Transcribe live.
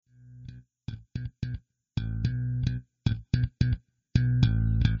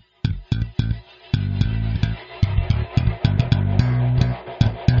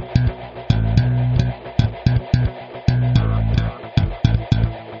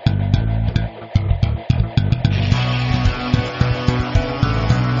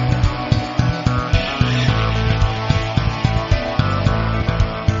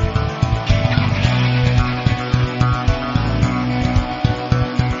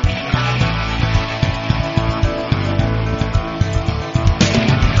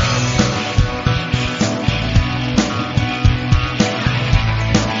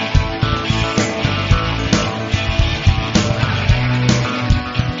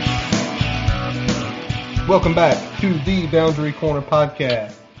Welcome back to the Boundary Corner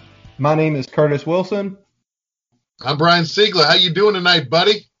podcast. My name is Curtis Wilson. I'm Brian Siegler. How you doing tonight,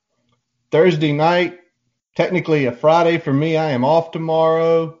 buddy? Thursday night, technically a Friday for me. I am off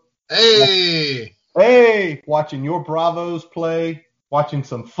tomorrow. Hey! Watching your Bravos play, watching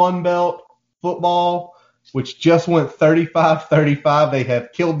some Fun Belt football, which just went 35-35. They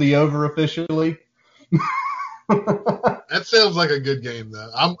have killed the over officially. That sounds like a good game, though.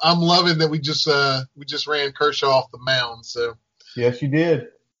 I'm loving that we just ran Kershaw off the mound. So yes, you did.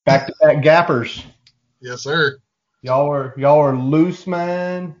 Back-to-back gappers. Yes, sir. Y'all are loose,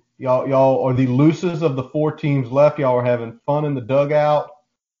 man. Y'all are the loosest of the four teams left. Y'all are having fun in the dugout.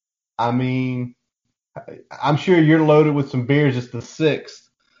 I mean, I'm sure you're loaded with some beers. It's the sixth,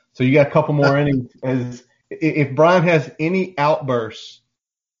 so you got a couple more innings. If Brian has any outbursts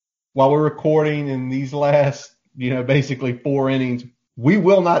while we're recording in these last, basically 4 innings, we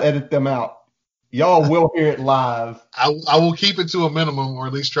will not edit them out. Y'all will hear it live. I will keep it to a minimum, or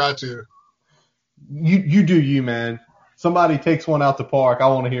at least try to. You do you, man. Somebody takes one out the park. I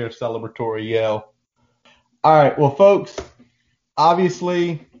want to hear a celebratory yell. All right, well, folks,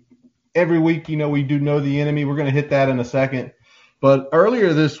 obviously every week, we do know the enemy. We're going to hit that in a second. But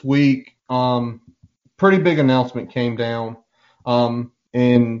earlier this week, pretty big announcement came down.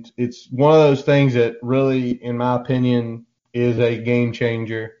 And it's one of those things that really, in my opinion, is a game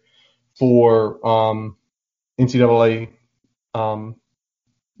changer for NCAA, the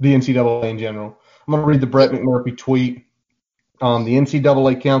NCAA in general. I'm going to read the Brett McMurphy tweet. The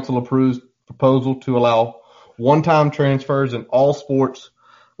NCAA Council approves proposal to allow one-time transfers in all sports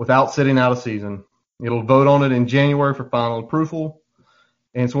without sitting out a season. It'll vote on it in January for final approval.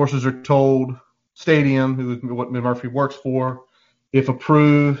 And sources are told Stadium, who is what McMurphy works for, if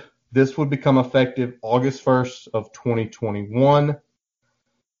approved, this would become effective August 1st of 2021.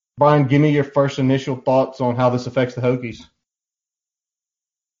 Brian, give me your first initial thoughts on how this affects the Hokies.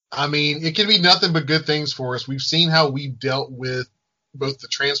 I mean, it can be nothing but good things for us. We've seen how we've dealt with both the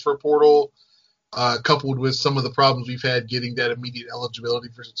transfer portal, coupled with some of the problems we've had getting that immediate eligibility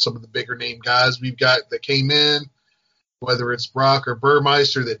for some of the bigger name guys we've got that came in, whether it's Brock or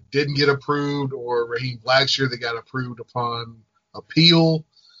Burmeister that didn't get approved, or Raheem Blackshear that got approved upon appeal.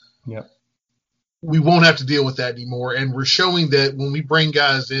 Yep. We won't have to deal with that anymore. And we're showing that when we bring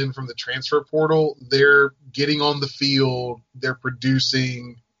guys in from the transfer portal, they're getting on the field, they're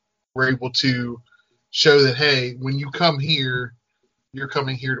producing. We're able to show that, hey, when you come here, you're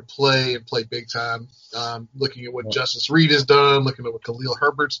coming here to play and play big time. Looking at what Justice Reed has done, looking at what Khalil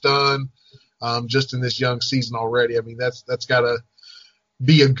Herbert's done, just in this young season already. I mean, that's got to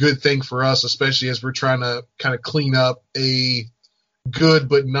be a good thing for us, especially as we're trying to kind of clean up a good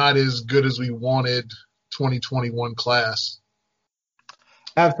but not as good as we wanted 2021 class.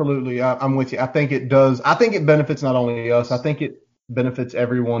 Absolutely. I'm with you. I think it does. I think it benefits not only us, I think it benefits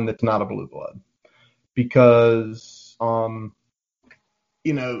everyone that's not a blue blood, because, to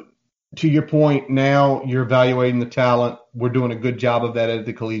your point, now you're evaluating the talent. We're doing a good job of that at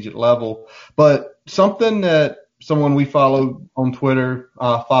the collegiate level. But something that someone we follow on Twitter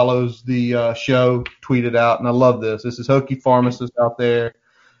follows the show, tweeted out, and I love this. This is Hokie pharmacists out there.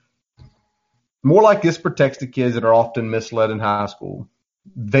 More like this protects the kids that are often misled in high school.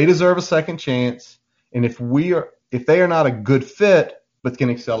 They deserve a second chance, and if they are not a good fit, but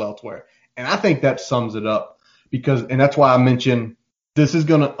can excel elsewhere. And I think that sums it up, and that's why I mentioned this is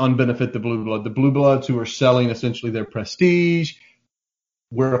going to unbenefit the blue blood. The blue bloods who are selling essentially their prestige.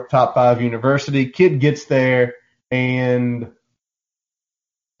 We're a top 5 university. Kid gets there, and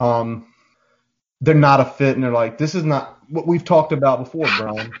they're not a fit, and they're like, this is not what we've talked about before,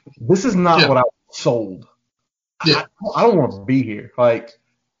 Brian. This is not what I was sold. Yeah. I don't want to be here. Like,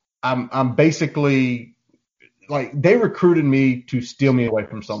 I'm basically like, they recruited me to steal me away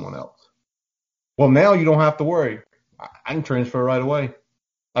from someone else. Well, now you don't have to worry. I can transfer right away.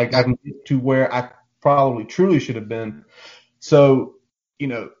 Like, I can get to where I probably truly should have been. So,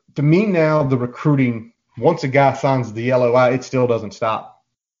 to me now, the recruiting, once a guy signs the LOI, it still doesn't stop.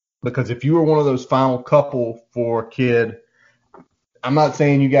 Because if you were one of those final couple for a kid, I'm not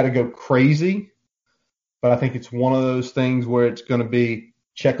saying you got to go crazy, but I think it's one of those things where it's going to be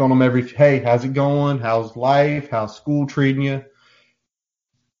check on them hey, how's it going? How's life? How's school treating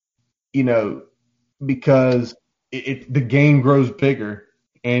you? Because the game grows bigger.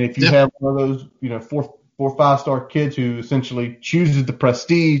 And if you have one of those, 4 or 5-star kids who essentially chooses the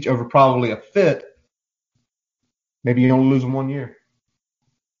prestige over probably a fit, maybe you only lose them 1 year.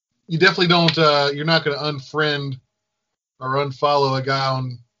 You definitely don't. You're not going to unfriend or unfollow a guy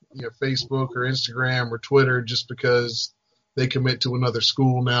on Facebook or Instagram or Twitter just because they commit to another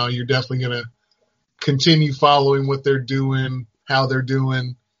school. Now you're definitely going to continue following what they're doing, how they're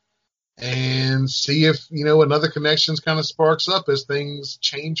doing, and see if, another connections kind of sparks up as things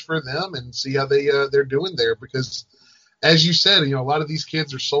change for them, and see how they're doing there. Because as you said, a lot of these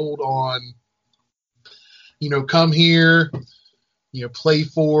kids are sold on, come here, play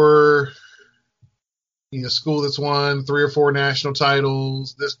for, school that's won 3 or 4 national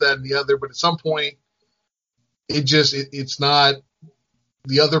titles, this, that, and the other. But at some point, it's not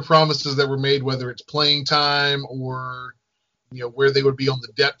the other promises that were made, whether it's playing time or, where they would be on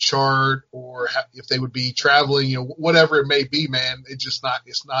the depth chart, or if they would be traveling, whatever it may be, man. It's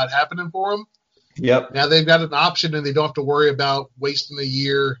not happening for them. Yep. Now they've got an option, and they don't have to worry about wasting a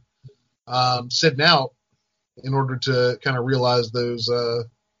year sitting out in order to kind of realize those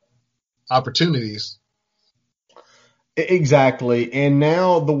opportunities. Exactly. And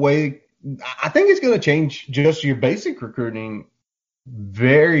now I think it's going to change just your basic recruiting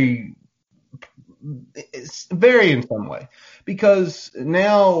very in some way, because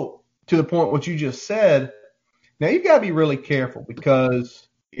now, to the point what you just said, now you've got to be really careful, because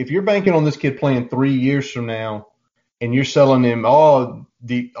if you're banking on this kid playing 3 years from now and you're selling him all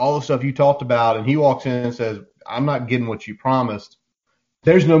the stuff you talked about, and he walks in and says, I'm not getting what you promised,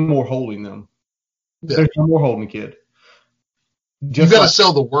 there's no more holding them. Yeah. There's no more holding the kid. You got to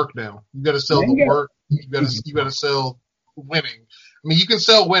sell the work now. You got to sell the work. You got to sell winning. I mean, you can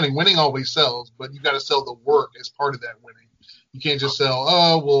sell winning. Winning always sells, but you got to sell the work as part of that winning. You can't just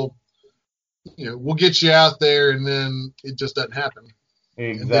sell, we'll get you out there, and then it just doesn't happen.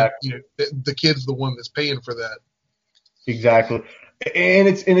 Exactly. Then, the kid's the one that's paying for that. Exactly. And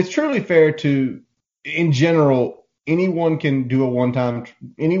it's truly fair to, in general, anyone can do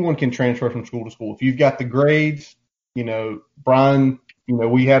anyone can transfer from school to school. If you've got the grades, Brian,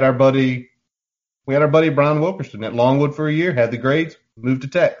 we had our buddy Brian Wilkerson at Longwood for a year, had the grades, moved to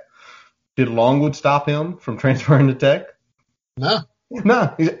Tech. Did Longwood stop him from transferring to Tech? No.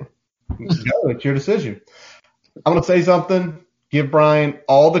 It's your decision. I'm going to say something. Give Brian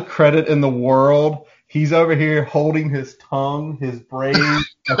all the credit in the world. He's over here holding his tongue, his brain,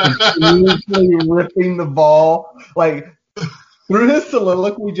 continuously ripping the ball. Like, through his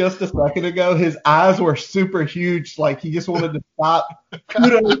soliloquy just a second ago, his eyes were super huge, like he just wanted to stop.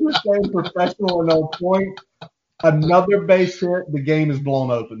 Kudos for staying professional and on point. Another base hit, the game is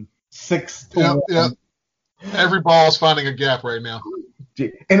blown open. 6-1. Yep. Every ball is finding a gap right now.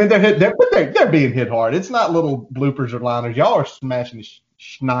 And then they're being hit hard. It's not little bloopers or liners. Y'all are smashing the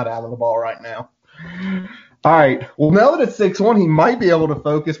snot out of the ball right now. All right. Well, now that it's 6-1, he might be able to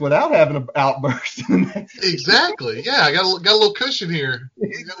focus without having an outburst. Exactly. Yeah, I got a little cushion here.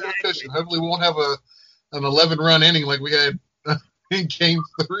 Hopefully, we won't have an 11-run inning like we had in Game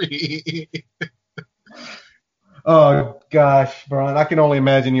 3. Oh gosh, Brian, I can only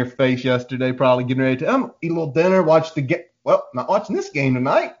imagine your face yesterday, probably getting ready to eat a little dinner, watch the game. Well, not watching this game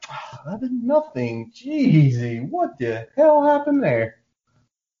tonight. 11-0. Jeezy, what the hell happened there?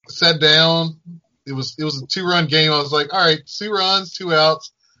 Sat down. It was a 2-run game. I was like, all right, 2 runs, 2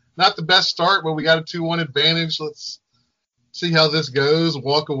 outs. Not the best start, but we got a 2-1 advantage. Let's see how this goes.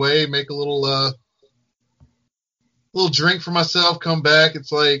 Walk away, make a little drink for myself, come back.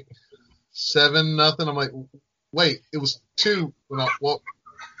 It's like 7-0. I'm like, wait, it was 2 when I walked.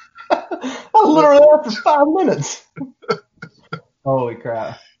 I was literally there for 5 minutes. Holy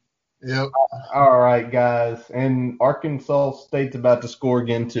crap. Yep. All right, guys. And Arkansas State's about to score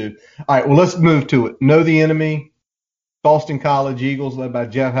again, too. All right, well, let's move to it. Know the enemy. Boston College Eagles, led by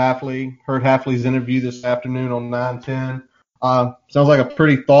Jeff Hafley. Heard Hafley's interview this afternoon on 910. Sounds like a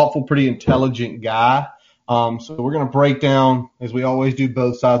pretty thoughtful, pretty intelligent guy. So we're going to break down, as we always do,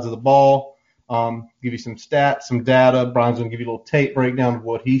 both sides of the ball. Give you some stats, some data. Brian's going to give you a little tape breakdown of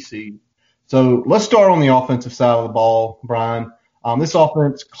what he sees. So let's start on the offensive side of the ball, Brian. This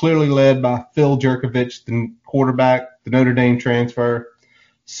offense clearly led by Phil Jurkovich, the quarterback, the Notre Dame transfer.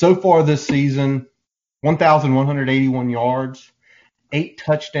 So far this season, 1,181 yards, 8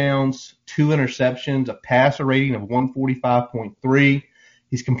 touchdowns, 2 interceptions, a passer rating of 145.3.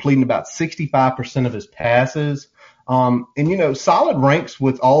 He's completing about 65% of his passes. And, solid ranks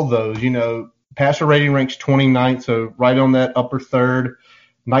with all those. Passer rating ranks 29th, so right on that upper third.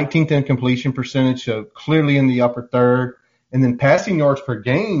 19th in completion percentage, so clearly in the upper third. And then passing yards per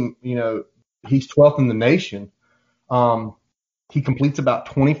game, he's 12th in the nation. He completes about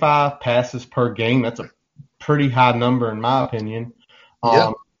 25 passes per game. That's a pretty high number in my opinion.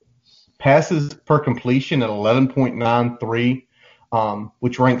 Passes per completion at 11.93,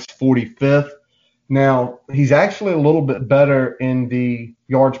 which ranks 45th. Now, he's actually a little bit better in the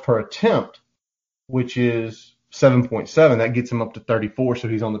yards per attempt, which is 7.7. That gets him up to 34, so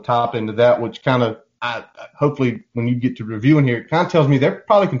he's on the top end of that, which kind of hopefully when you get to reviewing here, it kind of tells me they're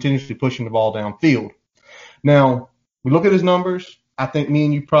probably continuously pushing the ball downfield. Now, we look at his numbers. I think me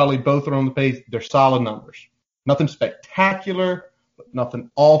and you probably both are on the page. They're solid numbers. Nothing spectacular, but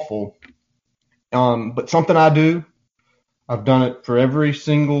nothing awful. But something I do, I've done it for every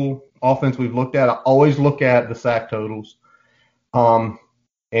single offense we've looked at. I always look at the sack totals, and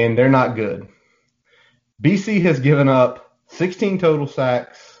they're not good. BC has given up 16 total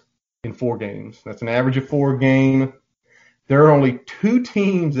sacks in 4 games. That's an average of 4 a game. There are only 2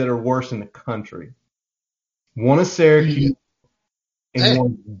 teams that are worse in the country. One is Syracuse and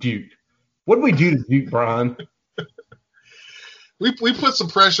one is Duke. What did we do to Duke, Brian? We put some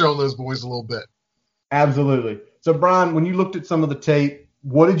pressure on those boys a little bit. Absolutely. So, Brian, when you looked at some of the tape,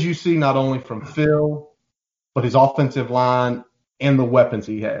 what did you see not only from Phil, but his offensive line and the weapons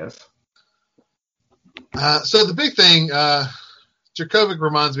he has? So the big thing, Jurkovec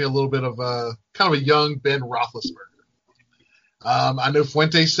reminds me a little bit of kind of a young Ben Roethlisberger. I know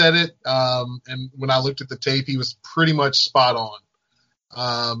Fuente said it, and when I looked at the tape, he was pretty much spot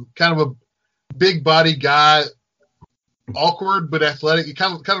on. Kind of a big body guy, awkward but athletic. He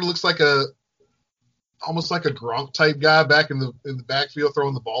kind of looks like almost like a Gronk type guy back in the backfield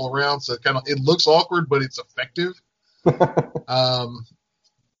throwing the ball around. So it looks awkward, but it's effective.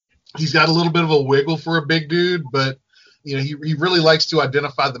 He's got a little bit of a wiggle for a big dude, but he really likes to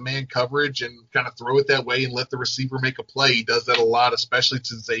identify the man coverage and kind of throw it that way and let the receiver make a play. He does that a lot, especially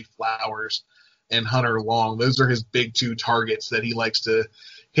to Zay Flowers and Hunter Long. Those are his big 2 targets that he likes to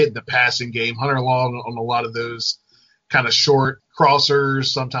hit in the passing game. Hunter Long on a lot of those kind of short crossers,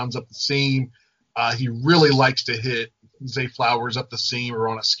 sometimes up the seam. He really likes to hit Zay Flowers up the seam or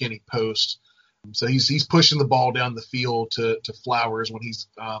on a skinny post. So he's pushing the ball down the field to Flowers when he's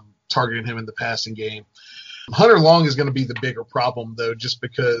targeting him in the passing game. Hunter Long is going to be the bigger problem, though, just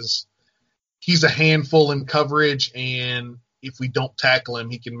because he's a handful in coverage, and if we don't tackle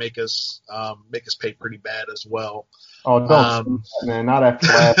him, he can make us pay pretty bad as well. Oh, don't man! Not after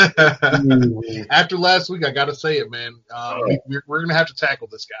last. After last week, I got to say it, man. We're going to have to tackle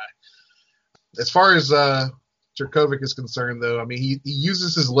this guy. As far as Jurkovec is concerned, though, I mean, he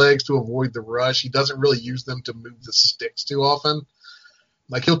uses his legs to avoid the rush. He doesn't really use them to move the sticks too often.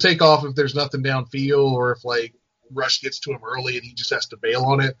 Like, he'll take off if there's nothing downfield or if, like, rush gets to him early and he just has to bail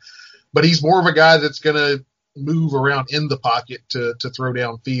on it. But he's more of a guy that's going to move around in the pocket to throw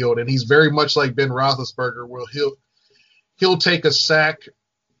downfield. And he's very much like Ben Roethlisberger, where he'll take a sack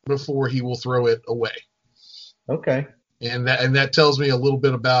before he will throw it away. Okay. And that tells me a little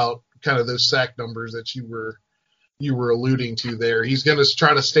bit about kind of those sack numbers that you were alluding to there. He's going to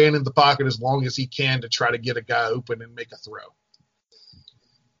try to stand in the pocket as long as he can to try to get a guy open and make a throw.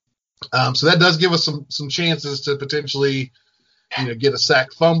 So that does give us some chances to potentially, get a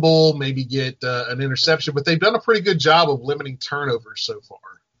sack fumble, maybe get an interception. But they've done a pretty good job of limiting turnovers so far.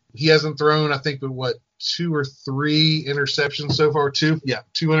 He hasn't thrown, I think, 2 or 3 interceptions so far. 2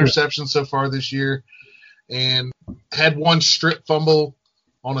 interceptions so far this year, and had 1 strip fumble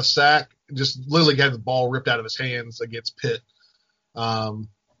on a sack. Just literally got the ball ripped out of his hands against Pitt.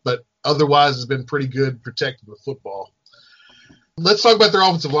 But otherwise, has been pretty good protecting the football. Let's talk about their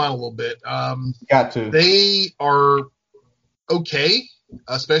offensive line a little bit. Got to. They are okay,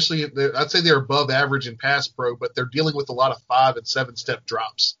 especially I'd say they're above average in pass pro, but they're dealing with a lot of 5 and 7 step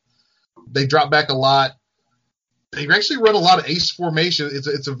drops. They drop back a lot. They actually run a lot of ace formation.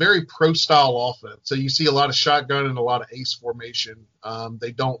 It's a very pro style offense. So you see a lot of shotgun and a lot of ace formation.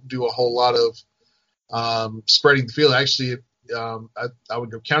 They don't do a whole lot of spreading the field. Actually, I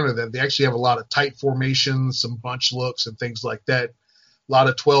would go counter that. They actually have a lot of tight formations, some bunch looks and things like that. A lot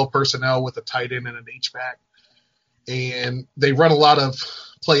of 12 personnel with a tight end and an H-back. And they run a lot of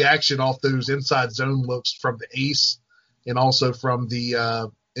play action off those inside zone looks from the ace and also from the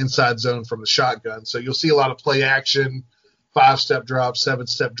inside zone from the shotgun. So you'll see a lot of play action, 5-step drops,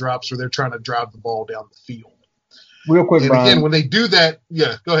 7-step drops where they're trying to drive the ball down the field. Real quick, and Brian, again, when they do that,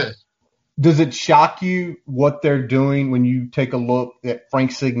 yeah, go ahead. Does it shock you what they're doing when you take a look at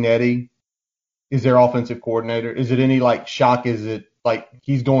Frank Cignetti is their offensive coordinator? Is it any shock? Is it like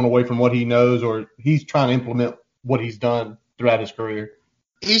he's going away from what he knows, or he's trying to implement what he's done throughout his career?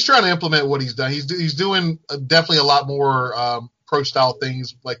 He's trying to implement what he's done. He's doing definitely a lot more pro style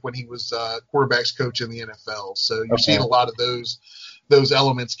things like when he was quarterbacks coach in the NFL. So you're seeing a lot of those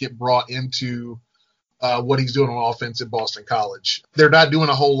elements get brought into what he's doing on offense at Boston College. They're not doing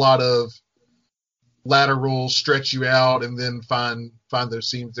a whole lot of lateral stretch you out and then find those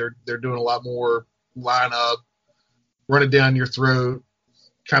seams. They're doing a lot more line up, run it down your throat,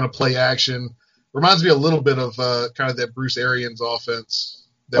 kind of play action. Reminds me a little bit of kind of that Bruce Arians offense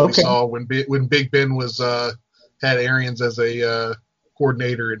that we saw when Big Ben was had Arians as a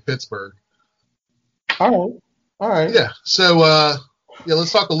coordinator in Pittsburgh. All right. Yeah. So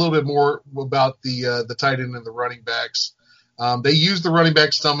let's talk a little bit more about the tight end and the running backs. They use the running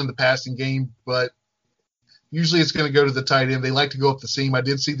backs some in the passing game, but usually it's going to go to the tight end. They like to go up the seam. I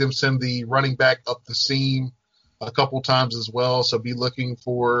did see them send the running back up the seam a couple times as well. So be looking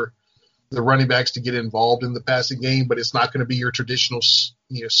for the running backs to get involved in the passing game, but it's not going to be your traditional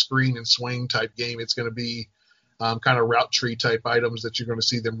screen and swing type game. It's going to be kind of route tree type items that you're going to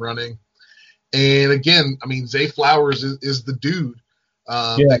see them running. And again, I mean, Zay Flowers is the dude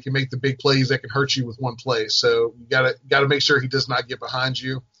that can make the big plays that can hurt you with one play. So you gotta make sure he does not get behind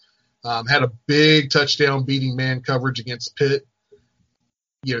you. Had a big touchdown beating man coverage against Pitt.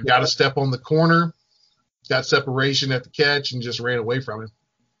 Got to step on the corner, got separation at the catch, and just ran away from him.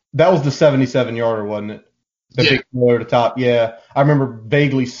 That was the 77-yarder, wasn't it? The big throw to the top. Yeah, I remember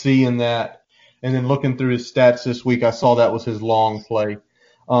vaguely seeing that, and then looking through his stats this week, I saw that was his long play.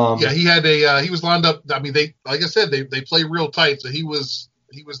 He had he was lined up. I mean, they play real tight. So he was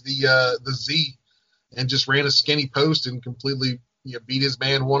the Z, and just ran a skinny post and completely beat his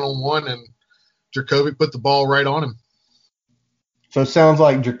man 1-on-1, and Jurkovec put the ball right on him. So it sounds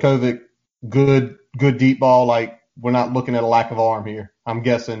like Jurkovec, good deep ball. Like we're not looking at a lack of arm here. I'm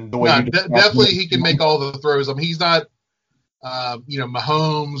guessing the way. Definitely he can make all the throws. I mean, he's not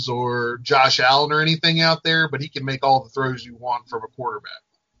Mahomes or Josh Allen or anything out there, but he can make all the throws you want from a quarterback.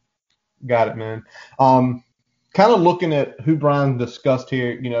 Got it, man. Kind of looking at who Brian discussed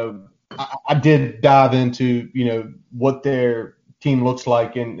here, I did dive into, what their team looks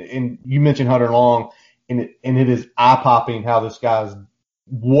like. And you mentioned Hunter Long, and it is eye-popping how this guy's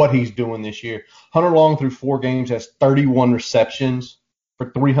what he's doing this year. Hunter Long through 4 games has 31 receptions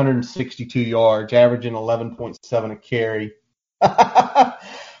for 362 yards, averaging 11.7 a carry.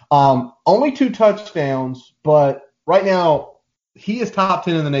 Only 2 touchdowns, but right now, he is top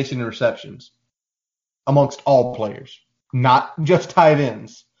 10 in the nation in receptions amongst all players, not just tight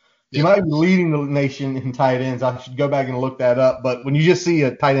ends. He might be leading the nation in tight ends. I should go back and look that up. But when you just see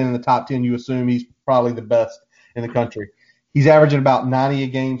a tight end in the top 10, you assume he's probably the best in the country. He's averaging about 90 a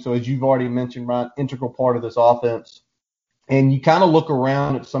game. So as you've already mentioned, Brian, integral part of this offense. And you kind of look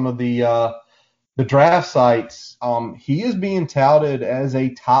around at some of the draft sites. He is being touted as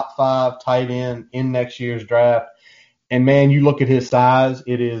a top 5 tight end in next year's draft. And, man, you look at his size,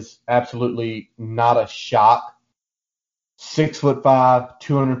 it is absolutely not a shock. 6'5",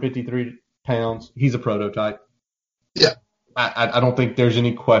 253 pounds. He's a prototype. Yeah. I don't think there's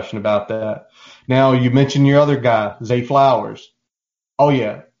any question about that. Now, you mentioned your other guy, Zay Flowers. Oh,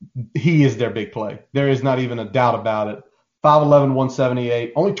 yeah, he is their big play. There is not even a doubt about it. 5'11",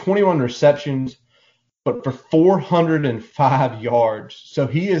 178, only 21 receptions, but for 405 yards. So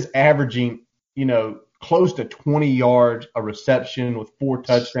he is averaging, close to 20 yards a reception with 4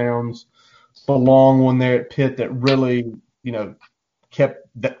 touchdowns. The long one there at Pitt that really, kept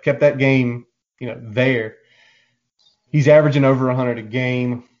that game, there. He's averaging over 100 a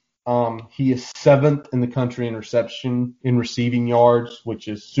game. He is 7th in the country in receiving yards, which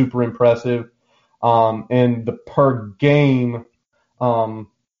is super impressive. And the per game,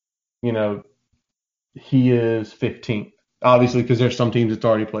 he is 15th, obviously, because there's some teams that's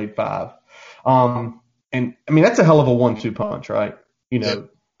already played 5. And I mean, that's a hell of a 1-2 punch, right?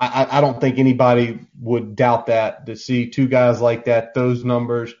 I don't think anybody would doubt that to see 2 guys like that, those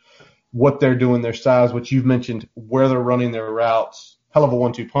numbers, what they're doing, their size, what you've mentioned, where they're running their routes, hell of a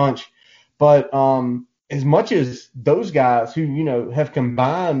 1-2 punch. But as much as those guys who, have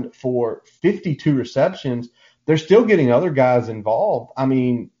combined for 52 receptions, they're still getting other guys involved. I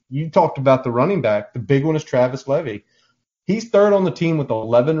mean, you talked about the running back. The big one is Travis Levy. He's 3rd on the team with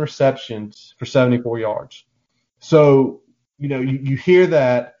 11 receptions for 74 yards. So, you hear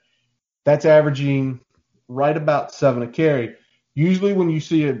that, that's averaging right about 7 a carry. Usually when you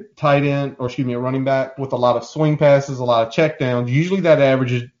see a tight end, a running back with a lot of swing passes, a lot of checkdowns, usually that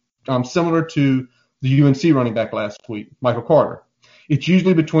average is similar to the UNC running back last week, Michael Carter. It's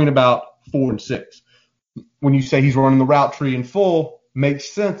usually between about 4 and 6. When you say he's running the route tree in full, makes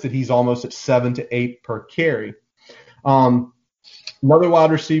sense that he's almost at 7 to 8 per carry. Another wide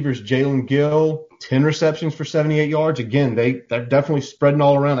receiver is Jalen Gill, 10 receptions for 78 yards. Again, they're definitely spreading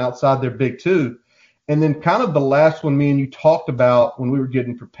all around outside their big 2. And then kind of the last one me and you talked about when we were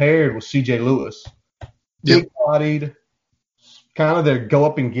getting prepared was C.J. Lewis. Big-bodied, kind of their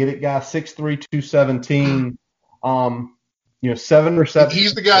go-up-and-get-it guy, 6'3", 217. 7 receptions.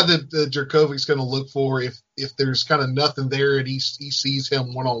 He's the guy that Jurkovec's going to look for if there's kind of nothing there and he sees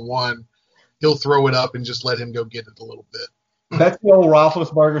him one-on-one. He'll throw it up and just let him go get it a little bit. That's the old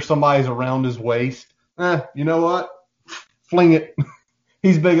Roethlisberger. Somebody's around his waist. You know what? Fling it.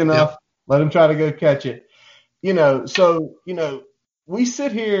 He's big enough. Yep. Let him try to go catch it. So we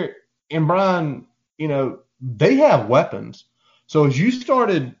sit here and Brian, they have weapons. So as you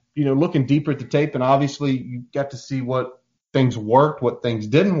started, looking deeper at the tape, and obviously you got to see what things worked, what things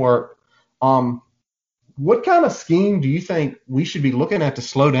didn't work. What kind of scheme do you think we should be looking at to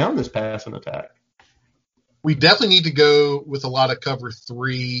slow down this passing attack? We definitely need to go with a lot of cover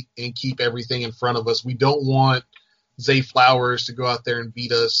 3 and keep everything in front of us. We don't want Zay Flowers to go out there and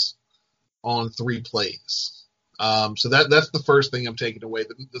beat us on 3 plays. So that's the first thing I'm taking away.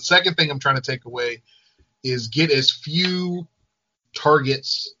 The second thing I'm trying to take away is get as few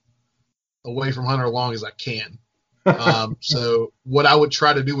targets away from Hunter Long as I can. So what I would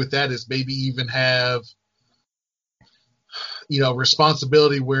try to do with that is maybe even have,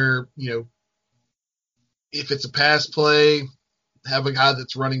 responsibility where, if it's a pass play, have a guy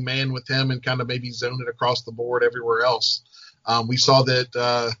that's running man with him and kind of maybe zone it across the board everywhere else. We saw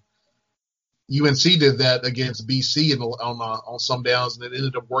that UNC did that against BC on some downs, and it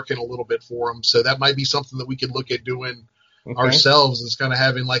ended up working a little bit for them. So that might be something that we could look at doing ourselves, is kind of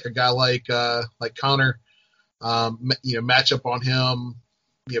having like a guy like Connor, match up on him,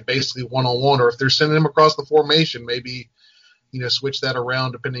 basically one-on-one, or if they're sending him across the formation, maybe, switch that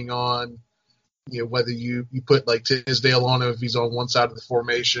around depending on, whether you put like Tisdale on him if he's on one side of the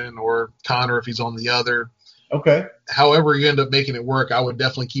formation, or Connor if he's on the other. Okay. However you end up making it work, I would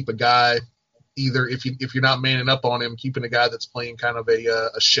definitely keep a guy, either if you're not manning up on him, keeping a guy that's playing kind of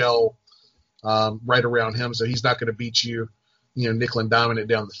a shell right around him, so he's not going to beat you, nickel and diming it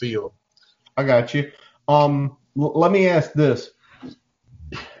down the field. I got you. Let me ask this.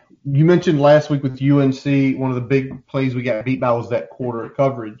 You mentioned last week with UNC, one of the big plays we got beat by was that quarter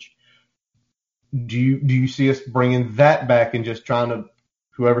coverage. Do you see us bringing that back and just trying to,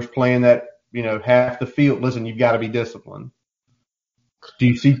 whoever's playing that, half the field, listen, you've got to be disciplined. Do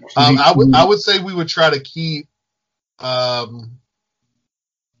you see? I would say we would try to keep. I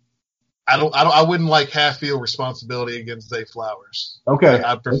wouldn't like half field responsibility against Zay Flowers. Okay.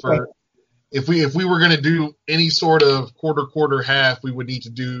 I prefer if we were going to do any sort of quarter half, we would need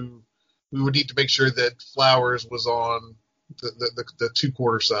to make sure that Flowers was on the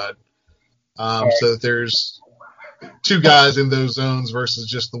 2-quarter side. So that there's 2 guys in those zones versus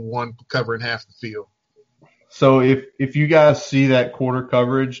just the one covering half the field. So if you guys see that quarter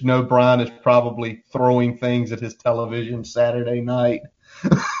coverage, no, Brian is probably throwing things at his television Saturday night.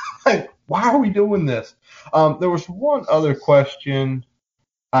 Like, why are we doing this? There was one other question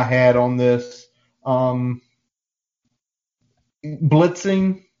I had on this.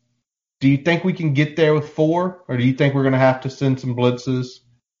 Blitzing, do you think we can get there with 4, or do you think we're going to have to send some blitzes?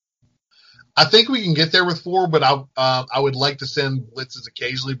 I think we can get there with 4, but I would like to send blitzes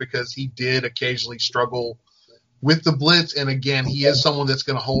occasionally, because he did occasionally struggle with the blitz. And again, he is someone that's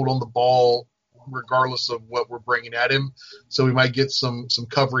going to hold on the ball regardless of what we're bringing at him. So we might get some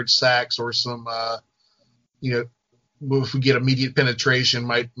coverage sacks, or some, if we get immediate penetration,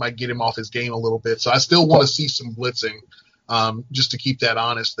 might get him off his game a little bit. So I still want to see some blitzing, just to keep that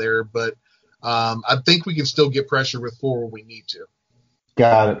honest there. But I think we can still get pressure with 4 when we need to.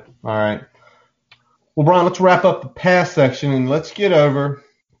 Got it. All right. Well, Brian, let's wrap up the pass section and let's get over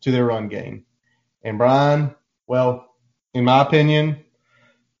to their run game. And Brian, well, in my opinion,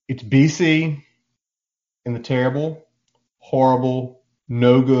 it's BC and the terrible, horrible,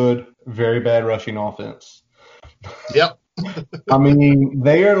 no good, very bad rushing offense. Yep. I mean,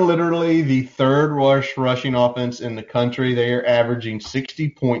 they are literally the 3rd worst rushing offense in the country. They are averaging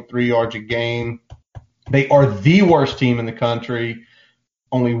 60.3 yards a game. They are the worst team in the country.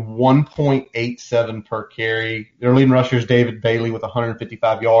 Only 1.87 per carry. Their leading rusher is David Bailey with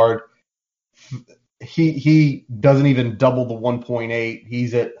 155 yards. He doesn't even double the 1.8.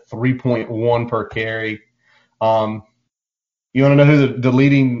 He's at 3.1 per carry. You want to know who the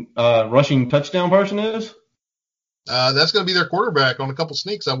leading rushing touchdown person is? That's going to be their quarterback on a couple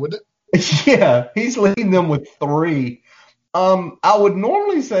sneaks, I wouldn't. Yeah, he's leading them with 3. I would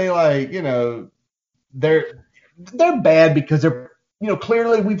normally say, they're bad because they're,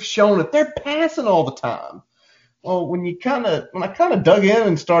 clearly we've shown that they're passing all the time. Well, when I kind of dug in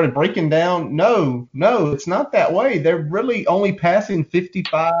and started breaking down, no, it's not that way. They're really only passing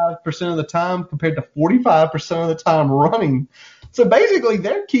 55% of the time compared to 45% of the time running. So basically,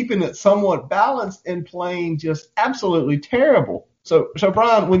 they're keeping it somewhat balanced and playing just absolutely terrible. So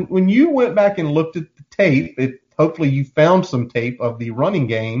Brian, when you went back and looked at the tape, hopefully you found some tape of the running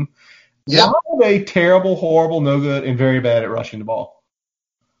game. Yeah. Why are they terrible, horrible, no good, and very bad at rushing the ball?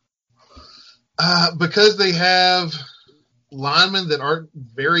 Because they have linemen that aren't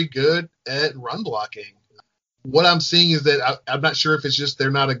very good at run blocking. What I'm seeing is that I'm not sure if it's just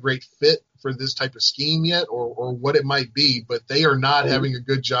they're not a great fit for this type of scheme yet or what it might be, but they are not having a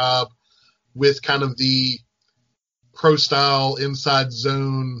good job with kind of the pro-style inside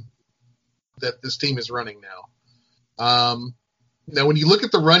zone that this team is running now. Now, when you look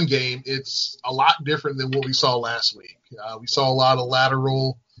at the run game, it's a lot different than what we saw last week. We saw a lot of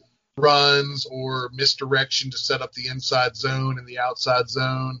lateral runs or misdirection to set up the inside zone and the outside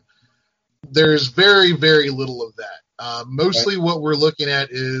zone. There's very, very little of that. Mostly what we're looking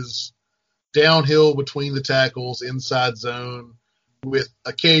at is downhill between the tackles, inside zone, with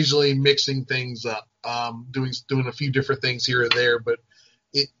occasionally mixing things up, doing a few different things here or there. But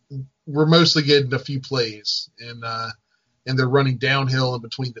we're mostly getting a few plays, and they're running downhill in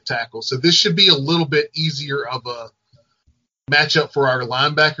between the tackles. So this should be a little bit easier of a matchup for our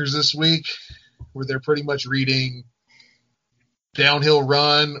linebackers this week, where they're pretty much reading downhill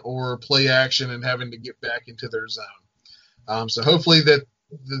run or play action and having to get back into their zone. So hopefully that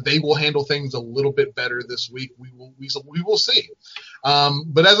they will handle things a little bit better this week. We will see.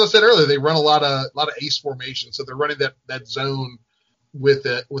 But as I said earlier, they run a lot of ace formation, so they're running that zone with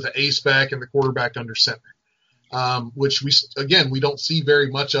an ace back and the quarterback under center, which we don't see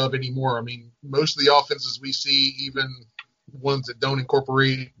very much of anymore. I mean, most of the offenses we see, even ones that don't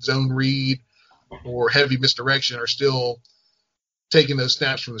incorporate zone read or heavy misdirection, are still taking those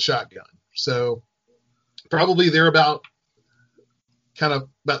snaps from the shotgun. So probably they're about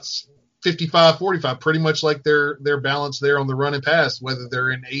 55-45, pretty much like their balance there on the run and pass, whether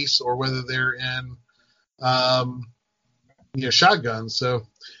they're in ace or whether they're in shotgun. So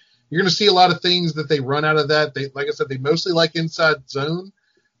you're going to see a lot of things that they run out of that. They, like I said, they mostly like inside zone.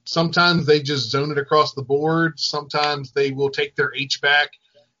 Sometimes they just zone it across the board. Sometimes they will take their H-back,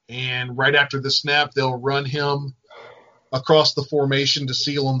 and right after the snap, they'll run him across the formation to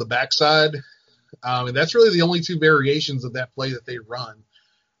seal on the backside. And that's really the only two variations of that play that they run.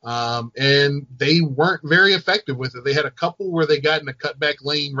 And they weren't very effective with it. They had a couple where they got in a cutback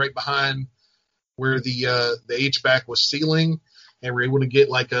lane right behind where the H-back was sealing, and were able to get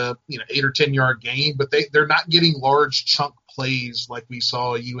like a 8 or 10 yard gain, but they're not getting large chunk plays like we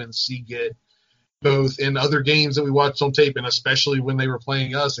saw UNC get both in other games that we watched on tape, and especially when they were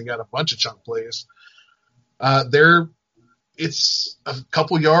playing us and got a bunch of chunk plays. It's a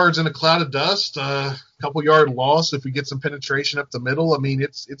couple yards in a cloud of dust, a couple yard loss if we get some penetration up the middle. I mean,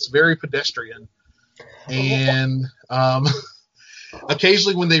 it's very pedestrian. And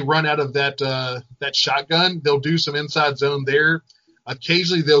occasionally when they run out of that shotgun, they'll do some inside zone there.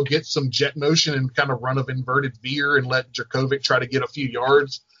 Occasionally they'll get some jet motion and kind of run of inverted veer and let Jurkovec try to get a few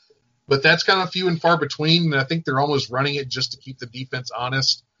yards. But that's kind of few and far between, and I think they're almost running it just to keep the defense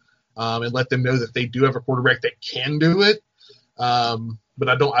honest and let them know that they do have a quarterback that can do it. But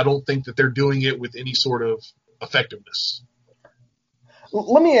I don't think that they're doing it with any sort of effectiveness.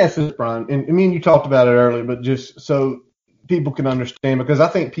 Well, let me ask this, Brian, and I mean, you talked about it earlier, but just so people can understand, because I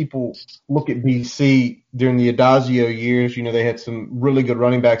think people look at BC during the Adazio years, they had some really good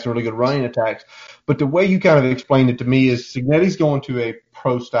running backs and really good running attacks. But the way you kind of explained it to me is Cignetti's going to a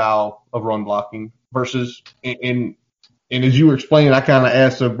pro style of run blocking versus, and as you were explaining, I kind of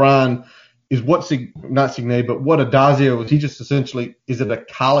asked, so Brian, is what not Cignetti, but what Adazio is, he just essentially, is it a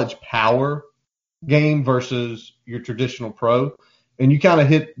college power game versus your traditional pro? And you kind of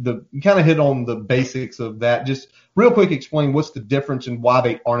hit on the basics of that. Just real quick, explain what's the difference and why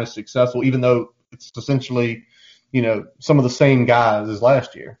they aren't as successful, even though it's essentially, some of the same guys as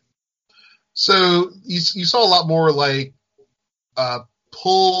last year. So you saw a lot more like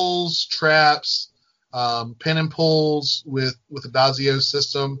pulls, traps, pin and pulls with Adazio's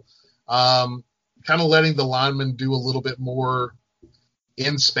system. Kind of letting the linemen do a little bit more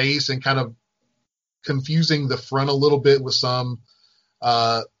in space and kind of confusing the front a little bit with some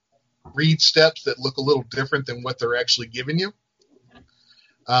read steps that look a little different than what they're actually giving you.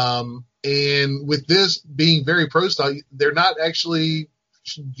 And with this being very pro style, they're not actually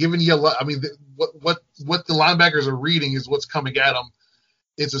giving you a lot. I mean, what the linebackers are reading is what's coming at them.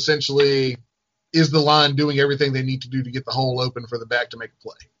 It's essentially, is the line doing everything they need to do to get the hole open for the back to make a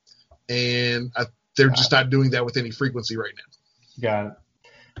play? And they're just not doing that with any frequency right now. Got it.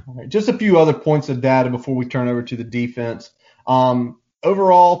 All right. Just a few other points of data before we turn over to the defense.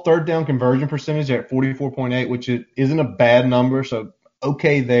 Overall, third down conversion percentage at 44.8, which isn't a bad number, so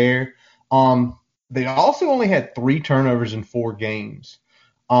okay there. They also only had 3 turnovers in 4 games,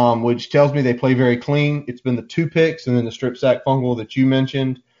 which tells me they play very clean. It's been the 2 picks and then the strip sack fumble that you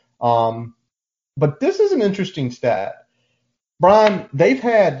mentioned. But this is an interesting stat. Brian, they've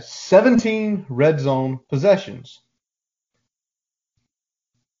had 17 red zone possessions.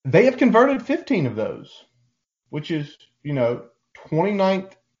 They have converted 15 of those, which is,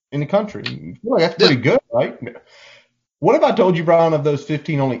 29th in the country. I feel like that's pretty good, right? What if I told you, Brian, of those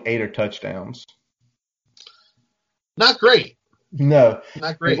 15, only 8 are touchdowns? Not great. No.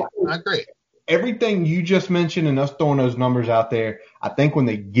 Not great. Not great. Everything you just mentioned and us throwing those numbers out there, I think when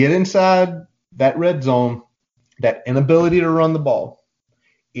they get inside that red zone, that inability to run the ball,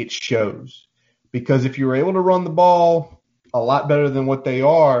 it shows. Because if you're able to run the ball a lot better than what they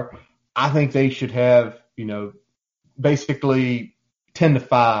are, I think they should have, basically 10-5,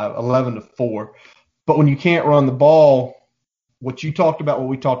 11-4. But when you can't run the ball, what we talked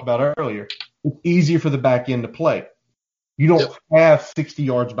about earlier, it's easier for the back end to play. You don't have 60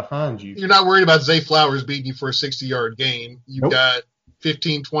 yards behind you. You're not worried about Zay Flowers beating you for a 60-yard gain. You've got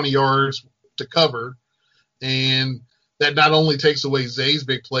 15, 20 yards to cover, and that not only takes away Zay's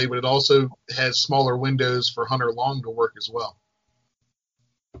big play, but it also has smaller windows for Hunter Long to work as well.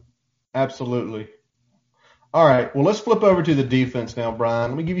 Absolutely. All right, well, let's flip over to the defense now,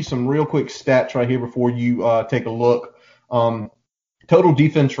 Brian. Let me give you some real quick stats right here before you take a look. Total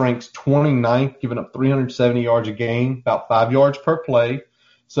defense ranks 29th, giving up 370 yards a game, about 5 yards per play.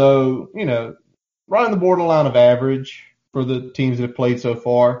 So, right on the borderline of average for the teams that have played so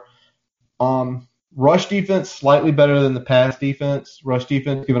far. Rush defense, slightly better than the pass defense. Rush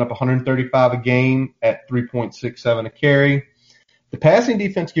defense giving up 135 a game at 3.67 a carry. The passing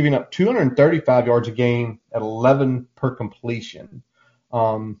defense giving up 235 yards a game at 11 per completion.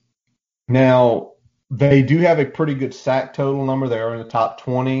 Now, they do have a pretty good sack total number. They are in the top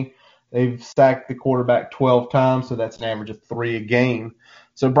 20. They've sacked the quarterback 12 times, so that's an average of 3 a game.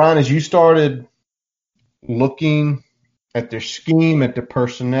 So, Brian, as you started looking at their scheme, at their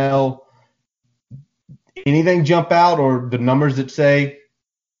personnel, anything jump out, or the numbers that say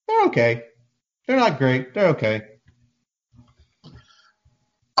they're okay? They're not great. They're okay.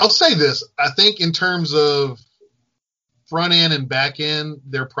 I'll say this. I think in terms of front end and back end,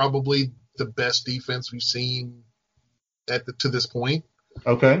 they're probably the best defense we've seen to this point.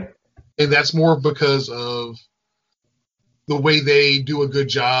 Okay. And that's more because of the way they do a good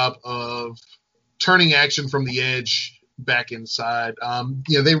job of turning action from the edge back inside.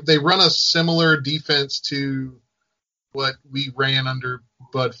 They run a similar defense to what we ran under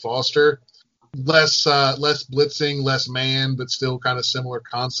Bud Foster. Less blitzing, less man, but still kind of similar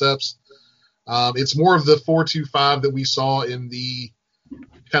concepts. It's more of the 4-2-5 that we saw in the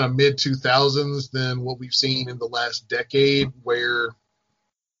kind of mid-2000s than what we've seen in the last decade, where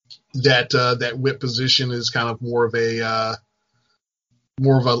that whip position is kind of more of a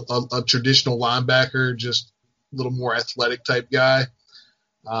traditional linebacker, just a little more athletic type guy.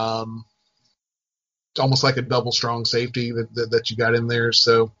 Almost like a double strong safety that you got in there.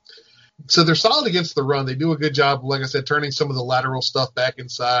 So they're solid against the run. They do a good job, like I said, turning some of the lateral stuff back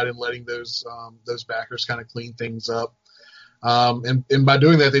inside and letting those backers kind of clean things up. And by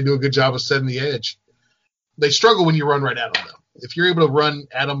doing that, they do a good job of setting the edge. They struggle when you run right at them, though. If you're able to run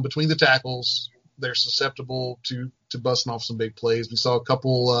at them between the tackles, they're susceptible to busting off some big plays. We saw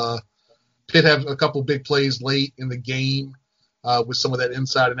Pitt have a couple big plays late in the game with some of that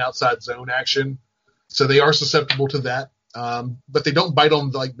inside and outside zone action. So they are susceptible to that. But they don't bite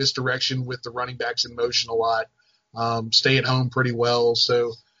on like misdirection with the running backs in motion a lot. Stay at home pretty well.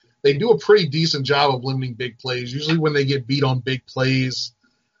 So they do a pretty decent job of limiting big plays. Usually when they get beat on big plays,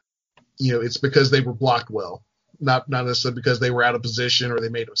 it's because they were blocked well, not necessarily because they were out of position or they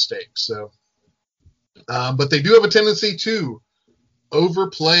made a mistake. So, but they do have a tendency to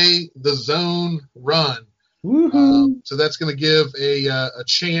overplay the zone run. So that's going to give a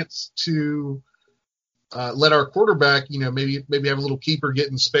chance to let our quarterback, maybe have a little keeper get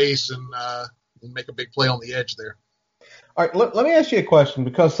in space and make a big play on the edge there. All right, let me ask you a question,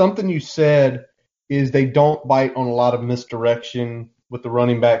 because something you said is they don't bite on a lot of misdirection with the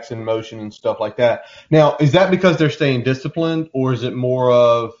running backs in motion and stuff like that. Now, is that because they're staying disciplined, or is it more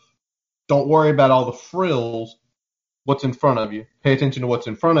of don't worry about all the frills, what's in front of you? Pay attention to what's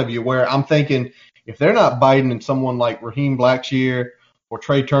in front of you, where I'm thinking if they're not biting and someone like Raheem Blackshear or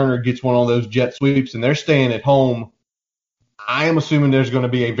Trey Turner gets one of those jet sweeps and they're staying at home, I am assuming there's going to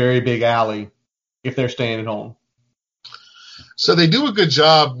be a very big alley if they're staying at home. So they do a good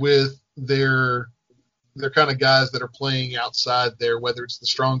job with their kind of guys that are playing outside there, whether it's the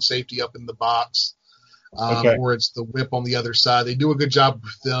strong safety up in the box or it's the whip on the other side. They do a good job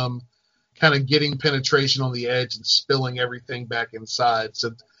with them kind of getting penetration on the edge and spilling everything back inside.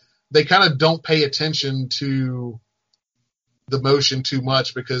 So they kind of don't pay attention to the motion too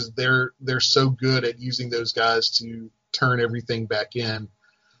much because they're so good at using those guys to turn everything back in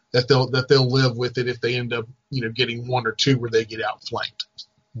that they'll live with it if they end up getting one or two where they get outflanked.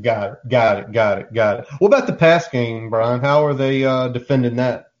 Got it. What about the pass game, Brian? How are they defending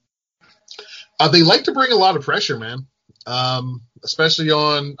that? They like to bring a lot of pressure, man, especially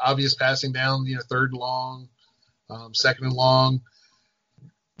on obvious passing down, third and long, second and long.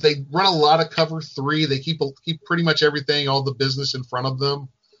 They run a lot of cover 3. They keep pretty much everything, all the business in front of them.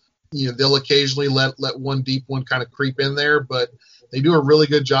 They'll occasionally let one deep one kind of creep in there, but they do a really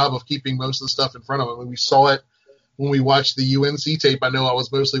good job of keeping most of the stuff in front of them. And we saw it when we watched the UNC tape. I know I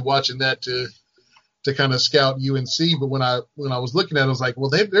was mostly watching that to kind of scout UNC, but when I was looking at it, I was like, well,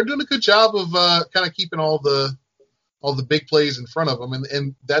 they're doing a good job of kind of keeping all the big plays in front of them,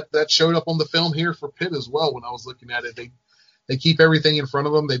 and that showed up on the film here for Pitt as well. When I was looking at it, they keep everything in front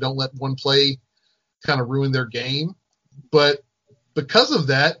of them. They don't let one play kind of ruin their game, but because of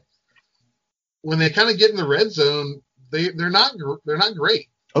that, when they kind of get in the red zone, they're not great.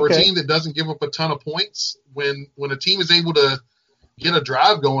 For a team that doesn't give up a ton of points, when a team is able to get a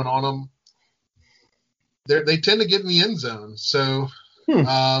drive going on them, they tend to get in the end zone. So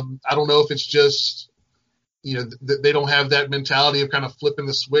I don't know if it's just they don't have that mentality of kind of flipping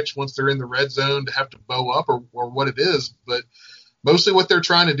the switch once they're in the red zone to have to bow up or what it is. But mostly what they're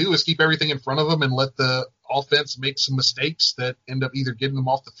trying to do is keep everything in front of them and let the offense make some mistakes that end up either getting them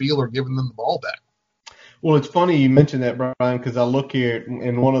off the field or giving them the ball back. Well, it's funny you mentioned that, Brian, because I look here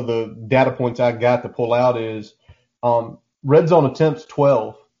and one of the data points I got to pull out is red zone attempts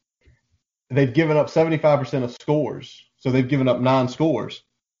 12. They've given up 75% of scores, so they've given up 9 scores.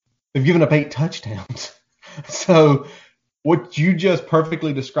 They've given up 8 touchdowns. So what you just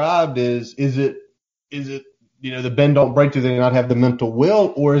perfectly described is it the bend don't break, do they not have the mental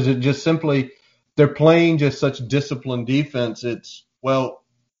will, or is it just simply they're playing just such disciplined defense? It's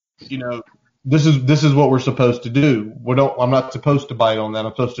this is what we're supposed to do. I'm not supposed to bite on that.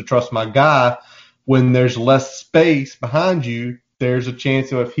 I'm supposed to trust my guy. When there's less space behind you, there's a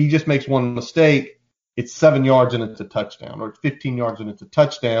chance that if he just makes one mistake, it's 7 yards and it's a touchdown, or it's 15 yards and it's a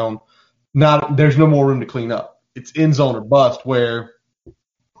touchdown. There's no more room to clean up. It's end zone or bust where.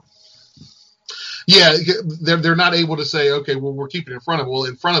 Yeah, they're not able to say, okay, well, we're keeping it in front of it. Well,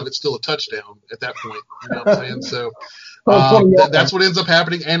 in front of it's still a touchdown at that point. You know what I'm saying? So that's what ends up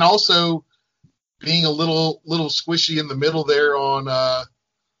happening. And also being a little squishy in the middle there on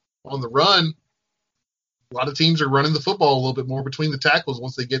the run, a lot of teams are running the football a little bit more between the tackles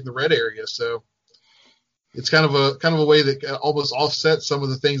once they get in the red area. So it's kind of a way that almost offsets some of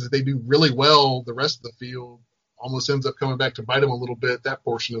the things that they do really well. The rest of the field almost ends up coming back to bite them a little bit, that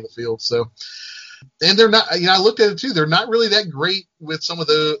portion of the field. So, and they're not, I looked at it too. They're not really that great with some of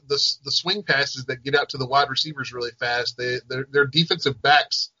the swing passes that get out to the wide receivers really fast. Their defensive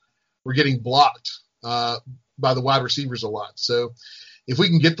backs were getting blocked by the wide receivers a lot. So if we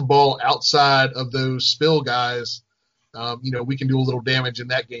can get the ball outside of those spill guys, we can do a little damage in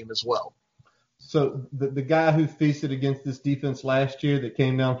that game as well. So the guy who feasted against this defense last year that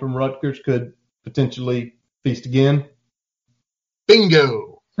came down from Rutgers could potentially feast again?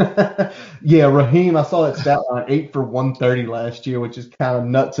 Bingo. Yeah, Raheem, I saw that stat line, 8 for 130 last year, which is kind of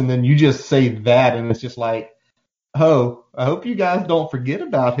nuts. And then you just say that, and it's just like, oh, I hope you guys don't forget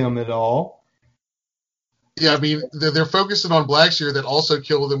about him at all. Yeah, I mean, they're focusing on Blackshear that also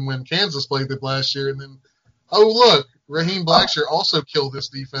killed them when Kansas played them last year. And then, oh, look, Raheem Blackshear also killed this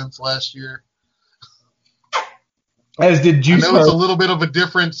defense last year. As did Juice. I know it's a little bit of a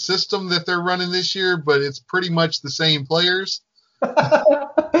different system that they're running this year, but it's pretty much the same players. They're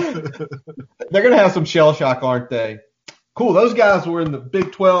going to have some shell shock, aren't they? Cool. Those guys were in the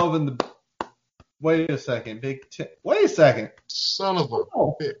Big 12 and the – wait a second. Big 10. Wait a second. Son of a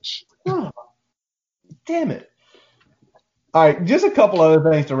bitch. Oh, damn it. All right, just a couple other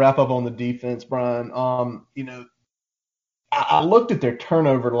things to wrap up on the defense, Brian. I looked at their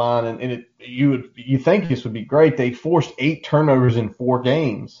turnover line, and you think this would be great. They forced 8 turnovers in 4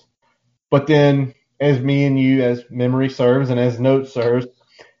 games. But then, as me and you, as memory serves and as note serves,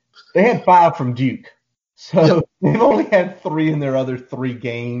 they had 5 from Duke. So they've only had 3 in their other 3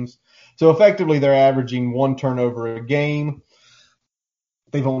 games. So effectively, they're averaging 1 turnover a game.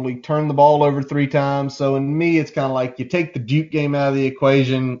 They've only turned the ball over 3 times. So in me, it's kind of like you take the Duke game out of the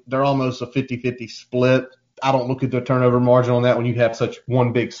equation, they're almost a 50-50 split. I don't look at the turnover margin on that when you have such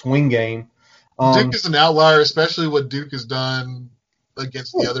one big swing game. Duke is an outlier, especially what Duke has done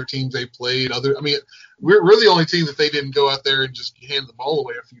against the other teams they played. We're the only team that they didn't go out there and just hand the ball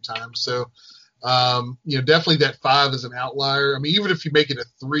away a few times. So, definitely that 5 is an outlier. I mean, even if you make it a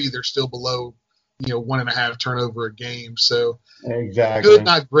 3, they're still below, 1.5 turnover a game. So exactly good,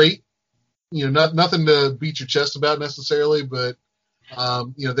 not great. Nothing to beat your chest about necessarily, but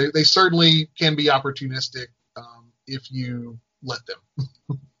they certainly can be opportunistic if you let them.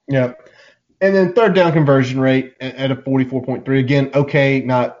 Yeah. And then third down conversion rate at a 44.3. Again, okay,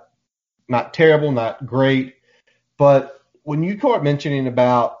 not terrible, not great. But when you start mentioning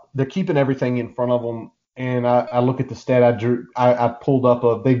about they're keeping everything in front of them, and I look at the stat I pulled up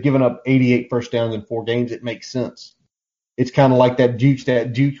of they've given up 88 first downs in 4 games, it makes sense. It's kind of like that Duke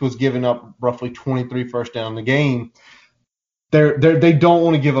stat. Duke was giving up roughly 23 first down in the game. They don't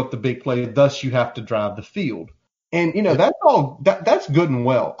want to give up the big play, thus you have to drive the field. And that's good and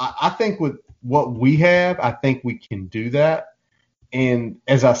well. I think with what we have, I think we can do that. And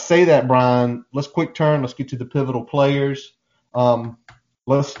as I say that, Brian, let's quick turn. Let's get to the pivotal players.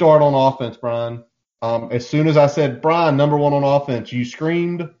 Let's start on offense, Brian. As soon as I said, Brian, number one on offense, you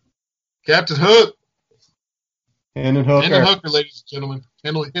screamed. Captain Hook. Hendon Hooker. Hendon Hooker, ladies and gentlemen.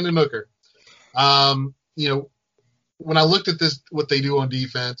 Hendon Hooker. When I looked at this, what they do on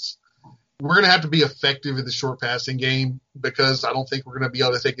defense, we're going to have to be effective in the short passing game because I don't think we're going to be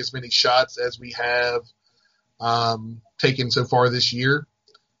able to take as many shots as we have taken so far this year.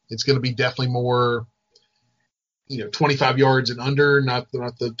 It's going to be definitely more, 25 yards and under, not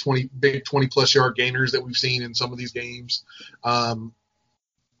the 20-plus yard gainers that we've seen in some of these games. And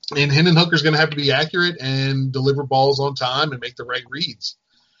Hendon Hooker's going to have to be accurate and deliver balls on time and make the right reads.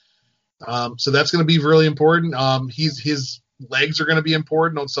 So that's going to be really important. His legs are going to be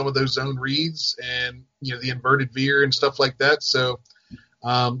important on some of those zone reads and, the inverted veer and stuff like that. So,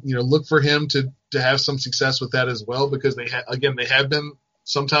 look for him to have some success with that as well because they have been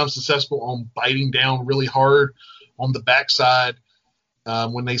sometimes successful on biting down really hard on the backside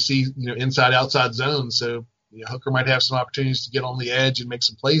when they see, inside outside zones. So, Hooker might have some opportunities to get on the edge and make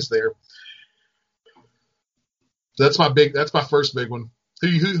some plays there. So that's my first big one. Who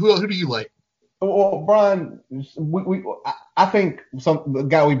do you like? Well, Brian, I think the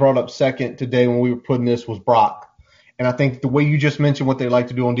guy we brought up second today when we were putting this was Brock. And I think the way you just mentioned what they like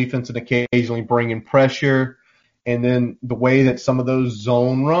to do on defense and occasionally bring in pressure, and then the way that some of those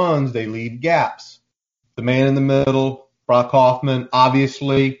zone runs, they leave gaps. The man in the middle, Brock Hoffman,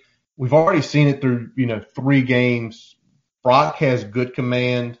 obviously, we've already seen it through, 3 games. Brock has good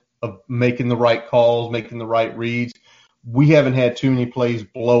command of making the right calls, making the right reads. We haven't had too many plays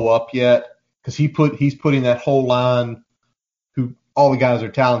blow up yet because he's putting that whole line, who all the guys are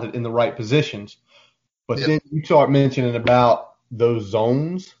talented, in the right positions. But then you start mentioning about those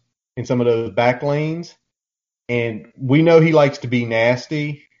zones in some of those back lanes, and we know he likes to be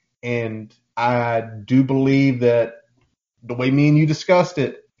nasty, and I do believe that the way me and you discussed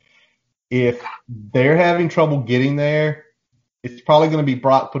it, if they're having trouble getting there, it's probably going to be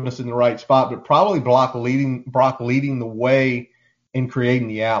Brock putting us in the right spot, but probably Brock leading the way in creating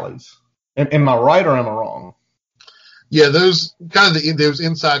the alleys. Am I right or am I wrong? Yeah, those those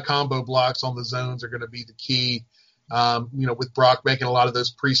inside combo blocks on the zones are going to be the key. With Brock making a lot of those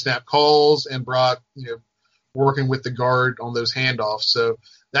pre-snap calls and Brock, working with the guard on those handoffs. So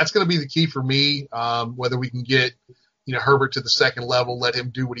that's going to be the key for me. Whether we can get Herbert to the second level, let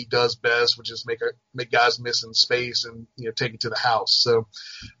him do what he does best, which is make guys miss in space and take it to the house. So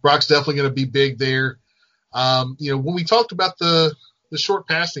Brock's definitely going to be big there. When we talked about the short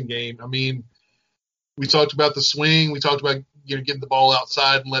passing game, I mean, we talked about the swing, we talked about getting the ball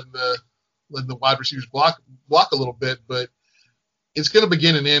outside and letting the wide receivers block a little bit, but it's going to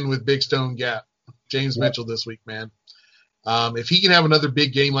begin and end with Big Stone Gap. James Mitchell this week, man. If he can have another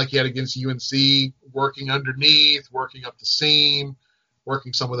big game like he had against UNC, working underneath, working up the seam,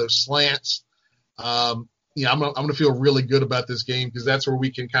 working some of those slants, I'm going to feel really good about this game because that's where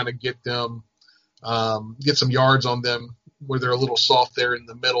we can kind of get them, get some yards on them where they're a little soft there in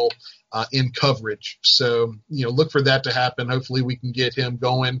the middle in coverage. So, look for that to happen. Hopefully we can get him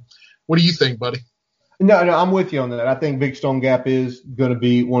going. What do you think, buddy? No, I'm with you on that. I think Big Stone Gap is going to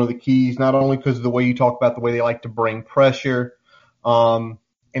be one of the keys, not only because of the way you talk about the way they like to bring pressure, and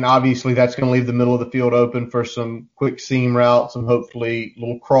obviously that's going to leave the middle of the field open for some quick seam routes, some hopefully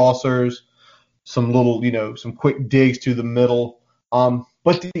little crossers, some little, some quick digs to the middle.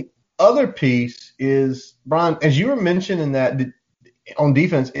 But the other piece is, Brian, as you were mentioning that on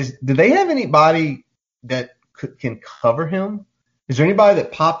defense, do they have anybody that can cover him? Is there anybody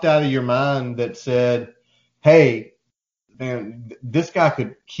that popped out of your mind that said, hey, man, this guy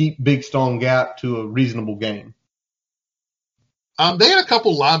could keep Big Stone Gap to a reasonable game? They had a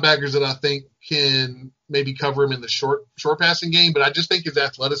couple linebackers that I think can maybe cover him in the short passing game, but I just think his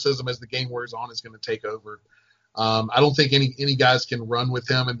athleticism as the game wears on is going to take over. I don't think any guys can run with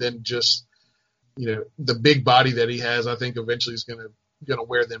him, and then just the big body that he has, I think eventually is going to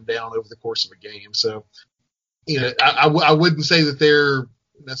wear them down over the course of a game. So. I wouldn't say that they're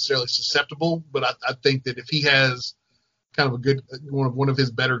necessarily susceptible, but I think that if he has kind of a good one of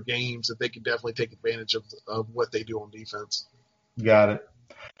his better games that they could definitely take advantage of what they do on defense. Got it.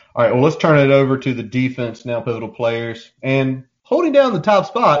 All right, well, let's turn it over to the defense now, pivotal players. And holding down the top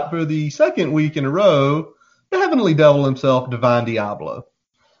spot for the second week in a row, the Heavenly Devil himself, Divine Diablo.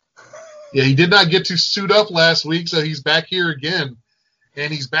 Yeah, he did not get to suit up last week, so he's back here again.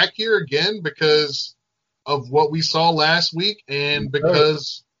 And he's back here again because of what we saw last week and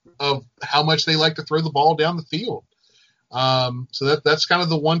because of how much they like to throw the ball down the field. So that's kind of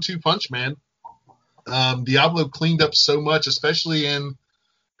the 1-2 punch, man. Diablo cleaned up so much, especially in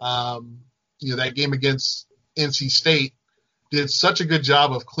that game against NC State. Did such a good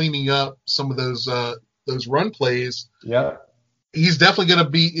job of cleaning up some of those run plays. Yeah, he's definitely going to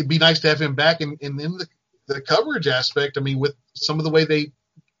be. It'd be nice to have him back, and in the coverage aspect. I mean, with some of the way they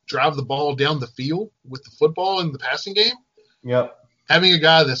drive the ball down the field with the football in the passing game. Yep. Having a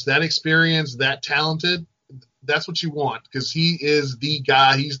guy that's that experienced, that talented, that's what you want because he is the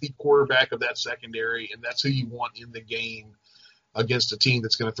guy. He's the quarterback of that secondary, and that's who you want in the game against a team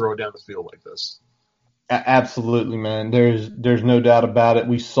that's going to throw it down the field like this. Absolutely, man. There's no doubt about it.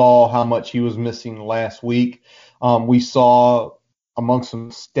 We saw how much he was missing last week. We saw among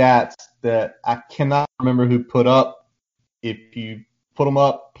some stats that I cannot remember who put up. If you put them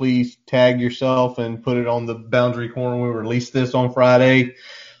up, please tag yourself and put it on the Boundary Corner when we release this on Friday.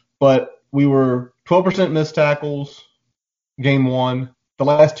 But we were 12% missed tackles game one. The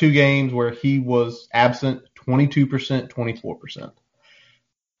last two games where he was absent, 22%, 24%.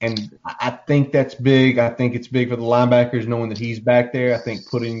 And I think that's big. I think it's big for the linebackers knowing that he's back there. I think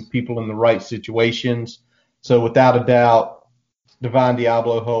putting people in the right situations. So without a doubt, Divine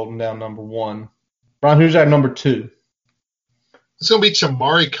Diablo holding down number one. Brian, who's our number two? It's going to be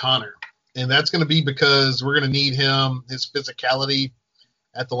Chamari Connor. And that's going to be because we're going to need him, his physicality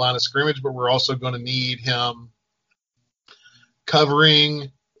at the line of scrimmage, but we're also going to need him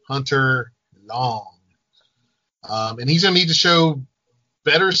covering Hunter Long. And he's going to need to show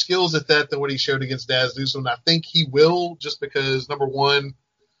better skills at that than what he showed against Daz Newsome. I think he will just because, number one,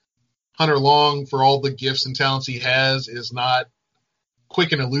 Hunter Long, for all the gifts and talents he has, is not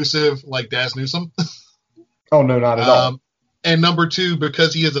quick and elusive like Daz Newsome. Oh, no, not at all. And number two,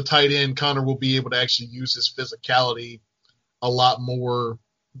 because he is a tight end, Connor will be able to actually use his physicality a lot more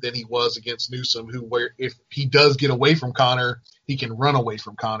than he was against Newsome, where if he does get away from Connor, he can run away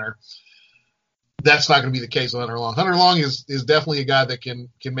from Connor. That's not going to be the case with Hunter Long. Hunter Long is definitely a guy that can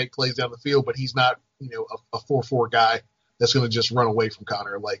make plays down the field, but he's not, a 4-4 guy that's going to just run away from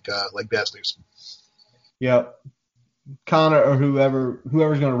Connor like Daz Newsome. Yeah. Connor or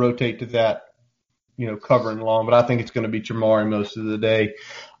whoever's going to rotate to that, covering Long, but I think it's going to be Chamari most of the day.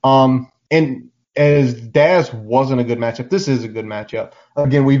 And as Daz wasn't a good matchup, this is a good matchup.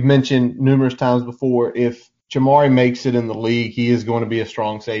 Again, we've mentioned numerous times before, if Chamari makes it in the league, he is going to be a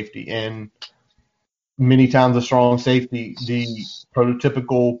strong safety. And many times a strong safety, the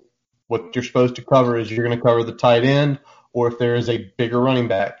prototypical what you're supposed to cover is you're going to cover the tight end, or if there is a bigger running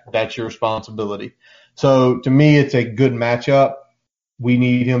back, that's your responsibility. So to me, it's a good matchup. We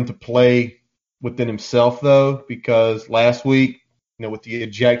need him to play within himself, though, because last week, with the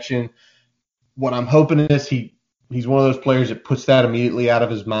ejection, what I'm hoping is he's one of those players that puts that immediately out of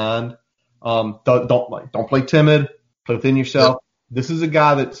his mind. Don't play timid. Play within yourself. Yep. This is a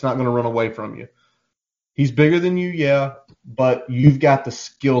guy that's not going to run away from you. He's bigger than you, yeah, but you've got the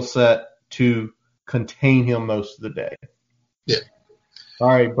skill set to contain him most of the day. Yeah. All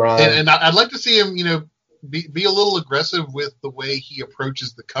right, Brian. And I'd like to see him, be a little aggressive with the way he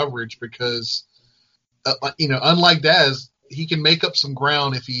approaches the coverage because, unlike Daz, he can make up some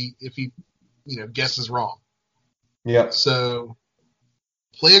ground if he guesses wrong. Yeah. So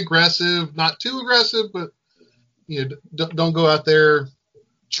play aggressive, not too aggressive, but don't go out there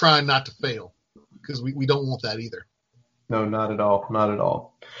trying not to fail because we don't want that either. No, not at all. Not at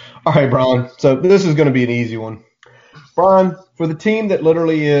all. All right, Brian. So this is going to be an easy one. Brian, for the team that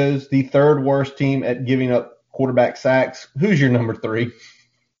literally is the third worst team at giving up quarterback sacks, who's your number three?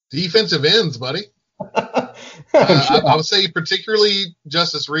 Defensive ends, buddy. I would say particularly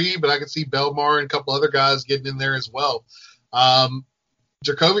Justice Reed, but I could see Belmar and a couple other guys getting in there as well.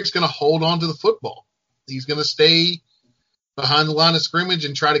 Jurkovec's going to hold on to the football. He's going to stay behind the line of scrimmage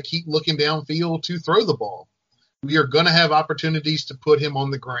and try to keep looking downfield to throw the ball. We are going to have opportunities to put him on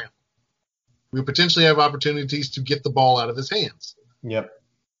the ground. We potentially have opportunities to get the ball out of his hands. Yep.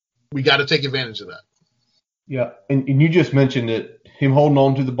 We got to take advantage of that. Yeah, and you just mentioned it, him holding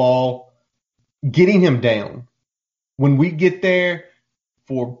on to the ball, getting him down. When we get there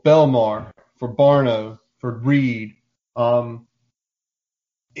for Belmar, for Barno, for Reed,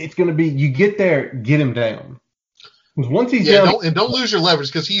 it's going to be you get there, get him down. 'Cause once he's Yeah, down, don't lose your leverage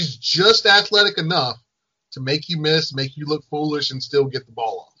because he's just athletic enough to make you miss, make you look foolish, and still get the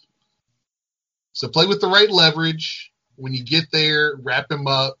ball off. So play with the right leverage. When you get there, wrap him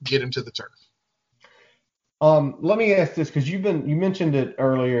up, get him to the turf. let me ask this because you mentioned it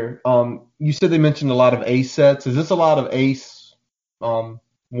earlier. You said they mentioned a lot of ace sets. Is this a lot of ace?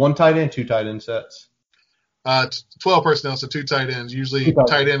 One tight end, two tight end sets. 12 personnel, so 2 tight ends, usually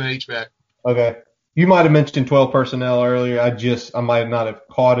tight end and H-back. Okay. You might have mentioned 12 personnel earlier. I might not have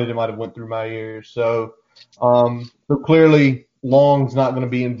caught it. It might have went through my ears. So clearly Long's not going to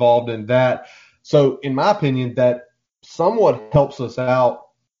be involved in that. So in my opinion, that somewhat helps us out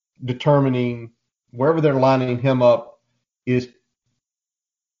determining wherever they're lining him up is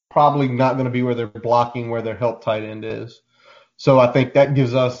probably not going to be where they're blocking where their help tight end is. So I think that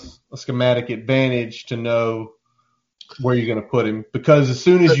gives us a schematic advantage to know where you're going to put him. Because as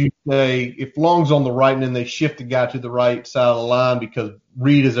soon as you say, if Long's on the right and then they shift the guy to the right side of the line because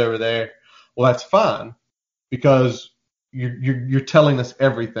Reed is over there, well, that's fine because you're telling us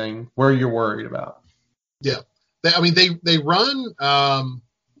everything where you're worried about. Yeah. They run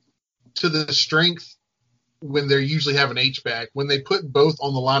to the strength when they usually have an H-back. When they put both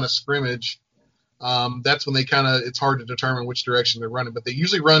on the line of scrimmage, that's when it's hard to determine which direction they're running. But they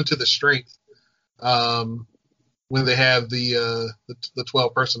usually run to the strength when they have the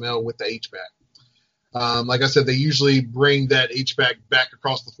 12 personnel with the H-back. Like I said, they usually bring that H-back back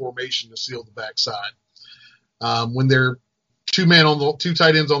across the formation to seal the backside. When they're two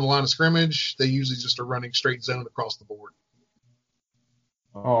tight ends on the line of scrimmage, they usually just are running straight zone across the board.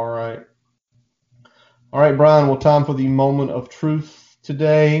 All right, Brian. Well, time for the moment of truth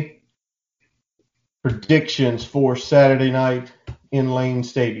today. Predictions for Saturday night in Lane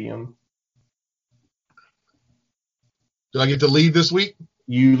Stadium. Do I get to lead this week?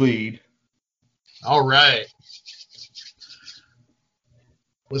 You lead. All right.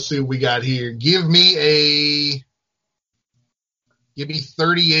 Let's see what we got here. Give me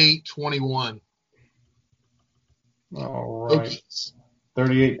 38-21. All right. Hokies.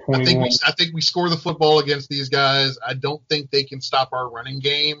 38-21. I think we score the football against these guys. I don't think they can stop our running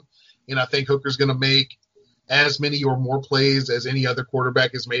game, and I think Hooker's going to make as many or more plays as any other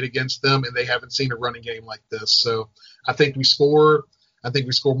quarterback has made against them, and they haven't seen a running game like this. So I think we score. I think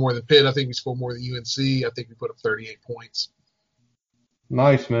we score more than Pitt. I think we score more than UNC. I think we put up 38 points.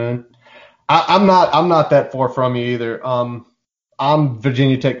 Nice, man. I'm not that far from you either. I'm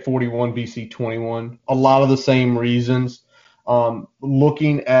Virginia Tech 41, BC 21. A lot of the same reasons.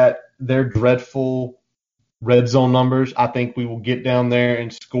 Looking at their dreadful red zone numbers, I think we will get down there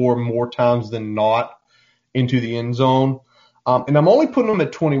and score more times than not into the end zone. And I'm only putting them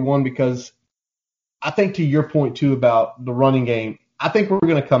at 21 because I think to your point too about the running game, I think we're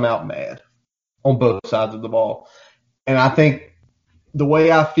going to come out mad on both sides of the ball. And I think the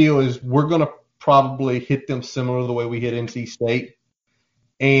way I feel is we're going to probably hit them similar to the way we hit NC State.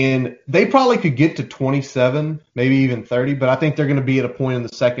 And they probably could get to 27, maybe even 30, but I think they're going to be at a point in the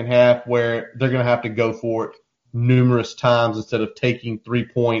second half where they're going to have to go for it numerous times instead of taking 3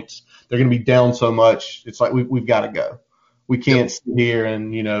 points. They're going to be down so much. It's like we've got to go. We can't sit here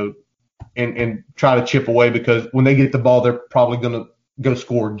and, and try to chip away because when they get the ball, they're probably going to go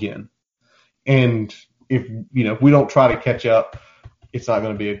score again. And if we don't try to catch up, it's not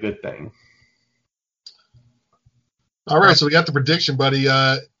going to be a good thing. All right, so we got the prediction, buddy.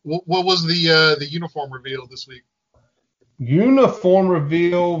 What was the uniform reveal this week? Uniform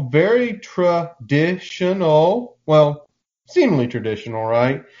reveal, very traditional. Well, seemingly traditional,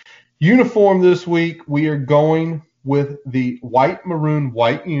 right? Uniform this week, we are going with the white, maroon,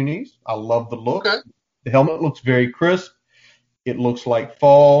 white unis. I love the look. Okay. The helmet looks very crisp. It looks like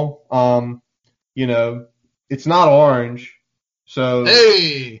fall. It's not orange. So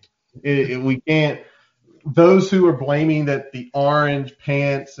hey, we can't. Those who are blaming that the orange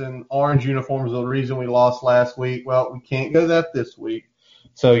pants and orange uniforms are the reason we lost last week, well, we can't go that this week.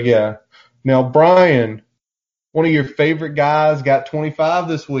 So, yeah. Now, Brian, one of your favorite guys, got 25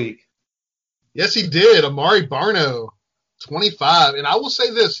 this week. Yes, he did. Amari Barno, 25. And I will say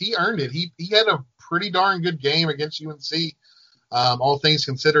this, he earned it. He had a pretty darn good game against UNC, all things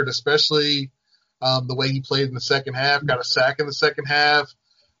considered, especially the way he played in the second half, got a sack in the second half.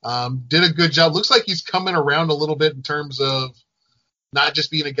 Did a good job. Looks like he's coming around a little bit in terms of not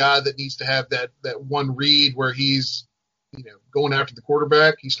just being a guy that needs to have that one read where he's, going after the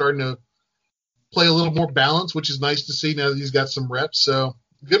quarterback. He's starting to play a little more balance, which is nice to see now that he's got some reps. So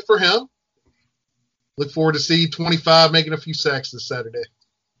good for him. Look forward to see 25 making a few sacks this Saturday.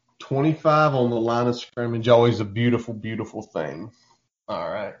 25 on the line of scrimmage, always a beautiful, beautiful thing. All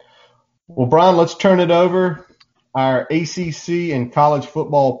right. Well, Brian, let's turn it over. our ACC and college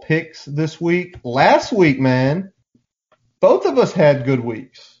football picks this week. Last week, man, both of us had good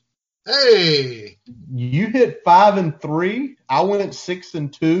weeks. Hey, You hit 5-3. I went at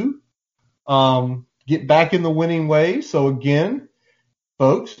 6-2. Get back in the winning way. So again,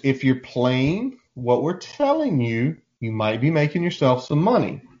 folks, if you're playing what we're telling you, you might be making yourself some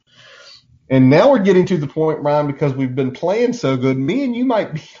money. And now we're getting to the point, Ryan, because we've been playing so good, me and you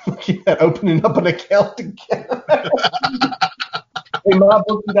might be looking at opening up an account together. Hey,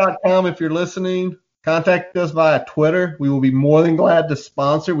 mybookie.com, if you're listening, contact us via Twitter. We will be more than glad to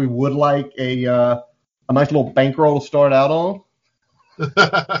sponsor. We would like a nice little bankroll to start out on.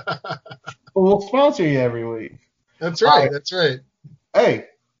 But we'll sponsor you every week. That's right. That's right. Hey,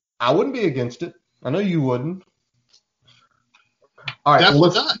 I wouldn't be against it. I know you wouldn't. All right, Definitely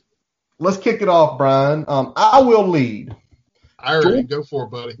not. Let's kick it off, Brian. I will lead. I already go for it,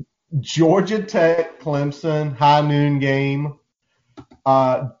 buddy. Georgia Tech, Clemson, high noon game.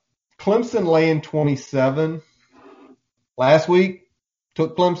 Clemson laying 27. Last week,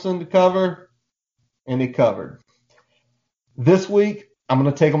 took Clemson to cover, and they covered. This week, I'm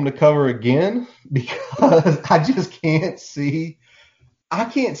going to take them to cover again because I just can't see. I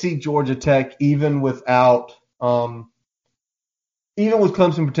can't see Georgia Tech even without, even with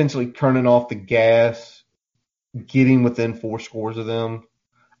Clemson potentially turning off the gas, getting within 4 scores of them.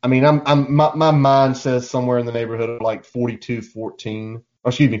 I mean, my mind says somewhere in the neighborhood of like 42-14.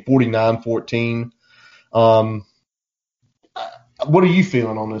 Excuse me, 49-14. What are you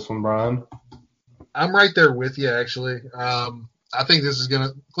feeling on this one, Brian? I'm right there with you, actually. I think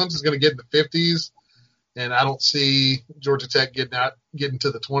Clemson's gonna get in the 50s, and I don't see Georgia Tech getting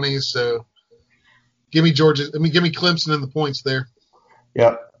to the 20s. So give me Clemson in the points there.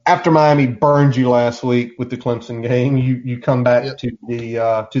 Yeah. After Miami burned you last week with the Clemson game, you come back to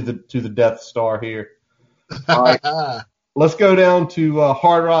the Death Star here. All right. Let's go down to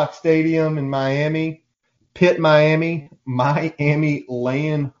Hard Rock Stadium in Miami. Pitt, Miami. Miami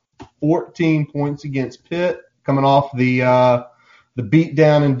laying 14 points against Pitt, coming off the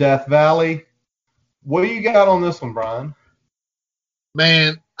beatdown in Death Valley. What do you got on this one, Brian?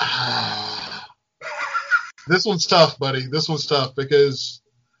 Man, this one's tough, buddy. This one's tough because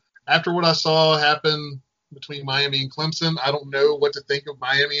after what I saw happen between Miami and Clemson, I don't know what to think of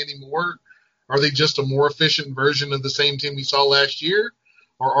Miami anymore. Are they just a more efficient version of the same team we saw last year?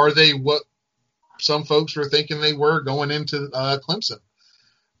 Or are they what some folks were thinking they were going into Clemson?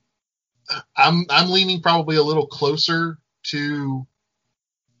 I'm leaning probably a little closer to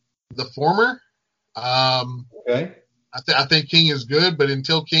the former. Okay. I think King is good, but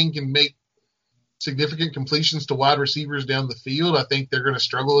until King can make significant completions to wide receivers down the field, I think they're going to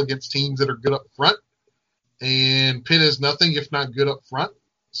struggle against teams that are good up front. And Pitt is nothing if not good up front.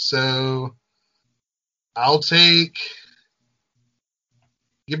 So I'll give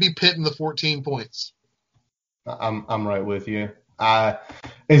me Pitt in the 14 points. I'm right with you.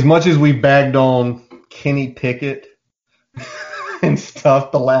 As much as we bagged on Kenny Pickett and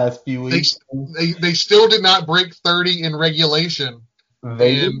stuff the last few weeks, they still did not break 30 in regulation.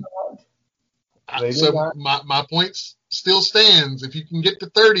 They did not. So my points still stands. If you can get to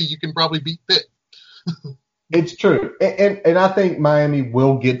 30, you can probably beat Pitt. It's true, and I think Miami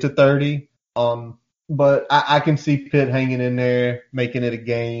will get to 30. But I can see Pitt hanging in there, making it a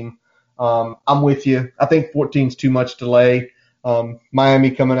game. I'm with you. I think 14's too much delay.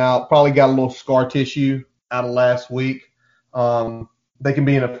 Miami coming out, probably got a little scar tissue out of last week. They can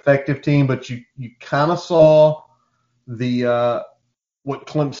be an effective team, but you kind of saw what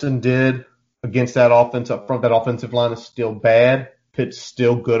Clemson did against that offense up front. That offensive line is still bad. Pitt's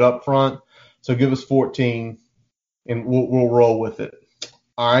still good up front. So give us 14, and we'll roll with it.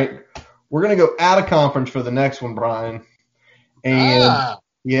 All right. We're going to go out of conference for the next one, Brian. And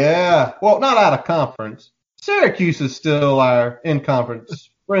yeah, well, not out of conference. Syracuse is still our in-conference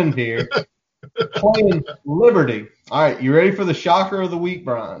friend here. Playing Liberty. All right, you ready for the shocker of the week,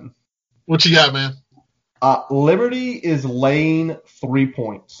 Brian? What you got, man? Liberty is laying 3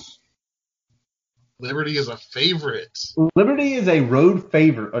 points. Liberty is a favorite. Liberty is a road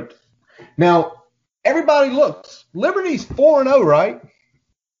favorite. Now, everybody looks. Liberty's 4-0, right?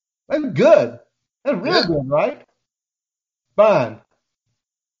 That's good. That's real good, right? Fine.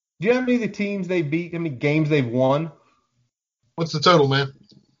 Do you know how many of the teams they beat, how many games they've won? What's the total, man?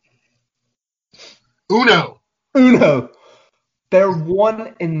 Uno. They're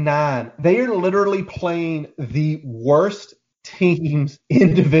 1-9. They are literally playing the worst teams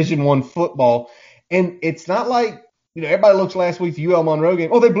in Division I football. And it's not like, everybody looks last week's UL Monroe game.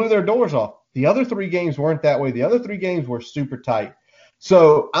 Oh, they blew their doors off. The other 3 games weren't that way. The other 3 games were super tight.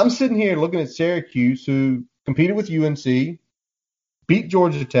 So I'm sitting here looking at Syracuse, who competed with UNC, beat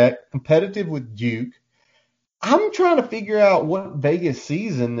Georgia Tech, competitive with Duke. I'm trying to figure out what Vegas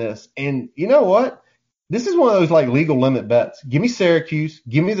sees in this. And you know what? This is one of those like legal limit bets. Give me Syracuse.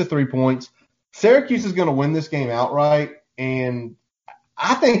 Give me the 3 points. Syracuse is going to win this game outright. And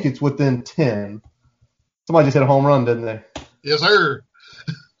I think it's within 10. Somebody just hit a home run, didn't they? Yes, sir.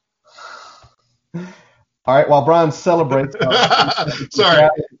 All right. While Brian celebrates. Sorry.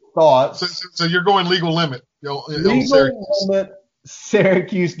 Thoughts. So you're going legal limit. Legal Syracuse. limit.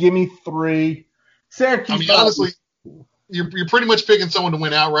 Syracuse. Give me 3. Syracuse. I mean, honestly, you're pretty much picking someone to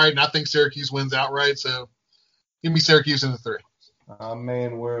win outright, and I think Syracuse wins outright. So give me Syracuse in the 3. Oh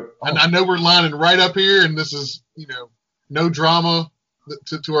man, I know we're lining right up here, and this is no drama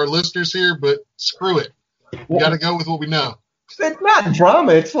to our listeners here, but screw it. We got to go with what we know. It's not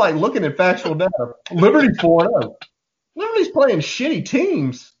drama. It's like looking at factual data. Liberty's 4-0. Liberty's playing shitty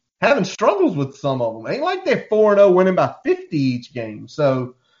teams, having struggles with some of them. Ain't like they're 4-0 winning by 50 each game.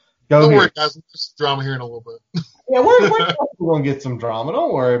 So don't worry, guys. There's drama here in a little bit. Yeah, we're going to get some drama.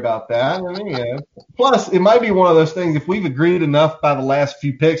 Don't worry about that. I mean, Plus, it might be one of those things. If we've agreed enough by the last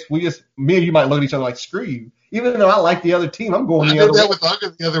few picks, me and you might look at each other like, screw you. Even though I like the other team, I'm going the other way. I did that with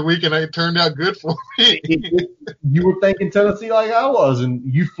Uga the other week, and it turned out good for me. You were thinking Tennessee like I was, and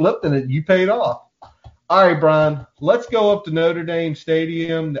you flipped in it. You paid off. All right, Brian, let's go up to Notre Dame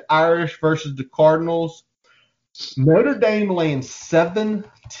Stadium, the Irish versus the Cardinals. Notre Dame laying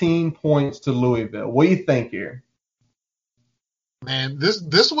 17 points to Louisville. What do you think here? Man,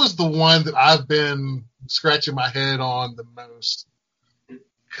 this was the one that I've been scratching my head on the most,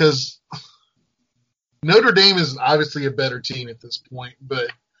 because Notre Dame is obviously a better team at this point, but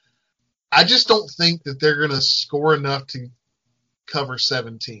I just don't think that they're going to score enough to cover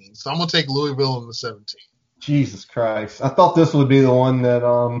 17. So I'm going to take Louisville in the 17. Jesus Christ. I thought this would be the one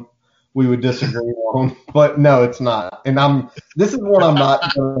that we would disagree on, but no, it's not. And this is one I'm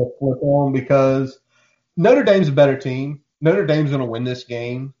not going to flip on because Notre Dame's a better team. Notre Dame's going to win this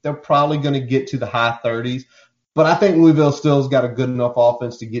game. They're probably going to get to the high 30s, but I think Louisville still's got a good enough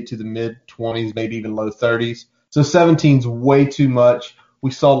offense to get to the mid-20s, maybe even low 30s. So 17's way too much. We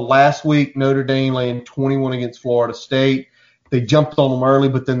saw last week Notre Dame laying 21 against Florida State. They jumped on them early,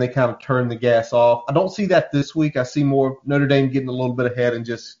 but then they kind of turned the gas off. I don't see that this week. I see more Notre Dame getting a little bit ahead and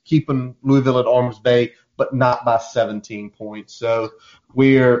just keeping Louisville at arm's bay, but not by 17 points. So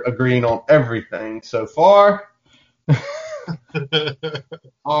we're agreeing on everything so far.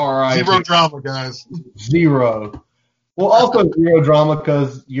 All right. Zero drama, guys. Zero. Well, also zero drama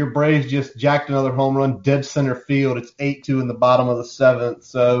because your Braves just jacked another home run dead center field. It's 8-2 in the bottom of the 7th.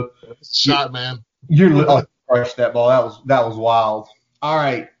 So shot, man. You're crushed that ball. That was wild. All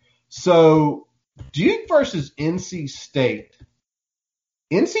right. So Duke versus NC State.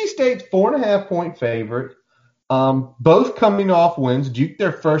 NC State's 4.5-point favorite. Both coming off wins. Duke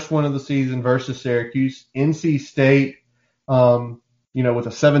their first win of the season versus Syracuse. NC State, with a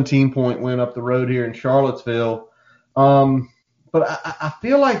 17-point win up the road here in Charlottesville. But I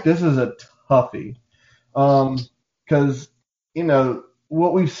feel like this is a toughie. Because,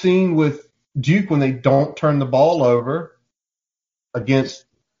 what we've seen with Duke when they don't turn the ball over against,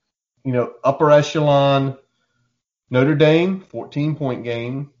 upper echelon Notre Dame, 14-point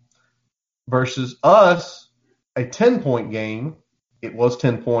game versus us, a 10-point game. It was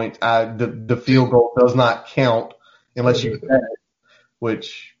 10 points. The field goal does not count unless you bet it,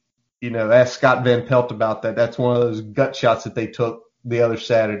 which, ask Scott Van Pelt about that. That's one of those gut shots that they took the other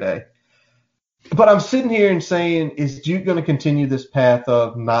Saturday. But I'm sitting here and saying, is Duke going to continue this path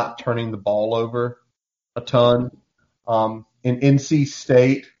of not turning the ball over a ton? In NC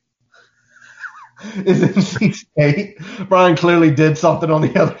State, Brian clearly did something on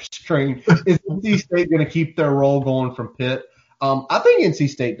the other screen. Is NC State going to keep their roll going from Pitt? I think NC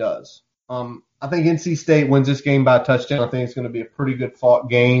State does. I think NC State wins this game by a touchdown. I think it's going to be a pretty good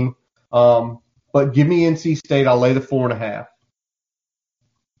fought game. But give me NC State. I'll lay the 4.5.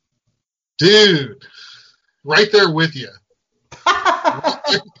 Dude, right there with you.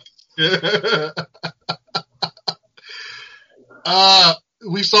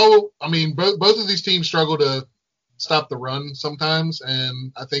 We saw, both of these teams struggle to stop the run sometimes,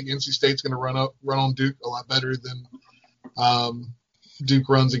 and I think NC State's going to run on Duke a lot better than Duke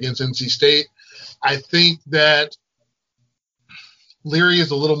runs against NC State. I think that Leary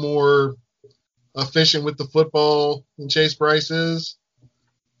is a little more efficient with the football than Chase Bryce is.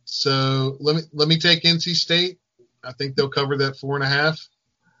 So let me take NC State. I think they'll cover that 4.5.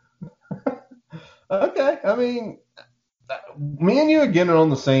 Okay. Me and you again are on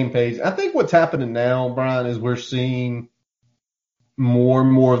the same page. I think what's happening now, Brian, is we're seeing more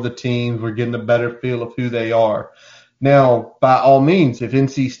and more of the teams. We're getting a better feel of who they are. Now, by all means, if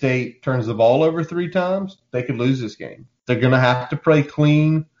NC State turns the ball over 3 times, they could lose this game. They're going to have to play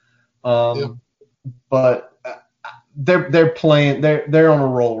clean, but they're playing. They're on a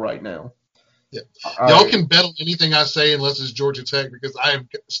roll right now. Yeah. Y'all can bet on anything I say unless it's Georgia Tech because I have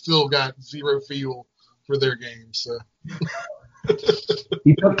still got zero feel for their games. So.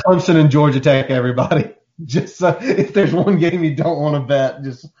 You put Clemson and Georgia Tech, everybody. Just if there's one game you don't want to bet,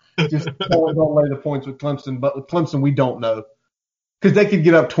 just don't lay the points with Clemson. But with Clemson, we don't know because they could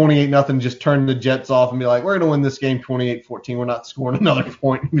get up 28-0, just turn the Jets off and be like, "We're going to win this game 28-14. We're not scoring another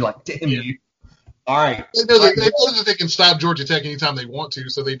point." And be like, "Damn you!" All right. They know that they can stop Georgia Tech anytime they want to,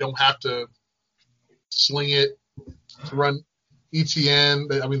 so they don't have to sling it to run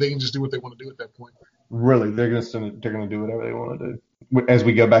ETN. I mean, they can just do what they want to do at that point. Really, they're going to do whatever they want to do as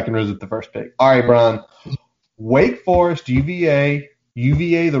we go back and visit the first pick. All right, Brian. Wake Forest, UVA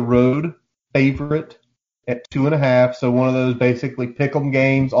the road favorite at 2.5. So one of those basically pick 'em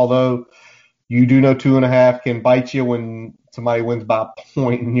games. Although you do know 2.5 can bite you when somebody wins by a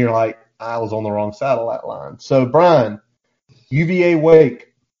point, and you're like, I was on the wrong side of that line. So Brian, UVA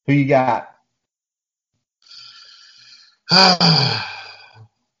Wake, who you got?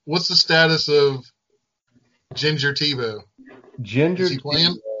 What's the status of Ginger Tebow? Ginger Is he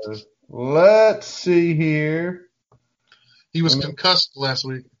playing? Tebow. Let's see here. He was concussed last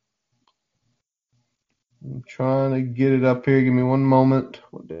week. I'm trying to get it up here. Give me one moment.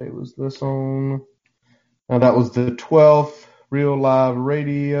 What day was this on? Now that was the 12th. Real Live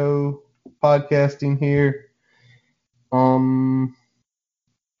Radio podcasting here. Efforting.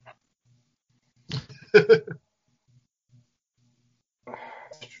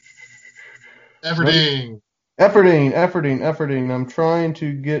 I'm trying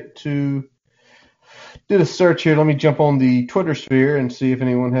to did a search here. Let me jump on the Twitter sphere and see if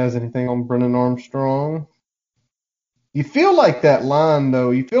anyone has anything on Brennan Armstrong. You feel like that line,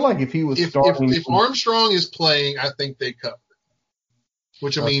 though. You feel like if he was starting. If Armstrong is playing, I think they cover.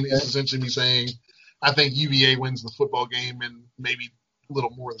 Which, I mean, is essentially me saying I think UVA wins the football game and maybe a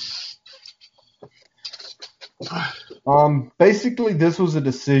little more than that. Basically, this was a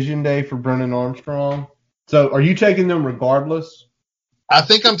decision day for Brennan Armstrong. So are you taking them regardless? I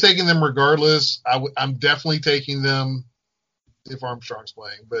think I'm taking them regardless. I'm definitely taking them if Armstrong's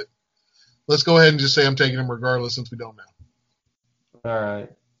playing. But let's go ahead and just say I'm taking them regardless since we don't know. All right.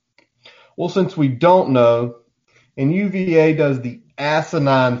 Well, since we don't know, and UVA does the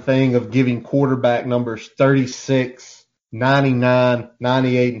asinine thing of giving quarterback numbers 36, 99,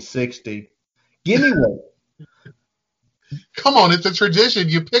 98, and 60. Give me one. Come on, it's a tradition.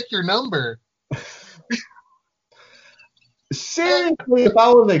 You pick your number. Seriously, if I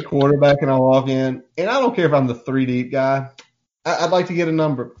was a quarterback and I walk in, and I don't care if I'm the 3-deep guy, I'd like to get a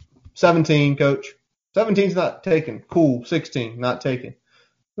number. 17, coach. 17's not taken. Cool. 16, not taken.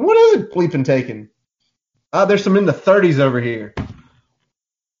 And what is it bleeping taken? There's some in the 30s over here.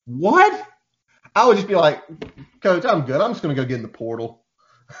 What? I would just be like, Coach, I'm good. I'm just going to go get in the portal.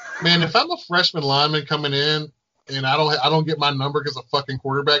 Man, if I'm a freshman lineman coming in and I don't get my number because a fucking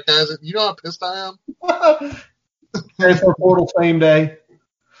quarterback has it, you know how pissed I am? Transfer portal same day.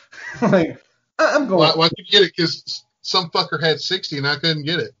 Like, I'm going. Why couldn't you get it? Because some fucker had 60 and I couldn't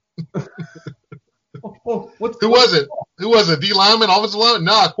get it. Who was it? D lineman, offensive lineman?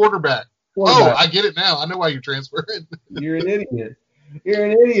 Nah, quarterback. Oh, I get it now. I know why you're transferring. You're an idiot. You're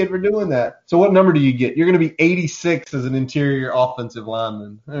an idiot for doing that. So what number do you get? You're going to be 86 as an interior offensive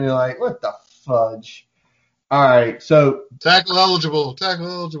lineman. And you're like, what the fudge? All right, so. Tackle eligible.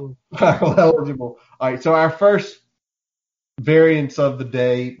 All right, so our first variance of the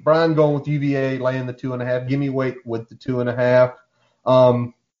day, Brian going with UVA, laying the 2.5. Give me Wake with the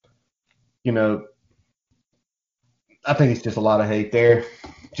 2.5. I think it's just a lot of hate there.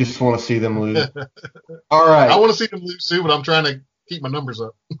 Just want to see them lose. All right. I want to see them lose too, but I'm trying to keep my numbers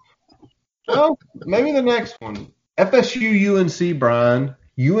up. Well, maybe the next one. FSU UNC, Brian.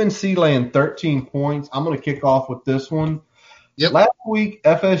 UNC laying 13 points. I'm going to kick off with this one. Yep. Last week,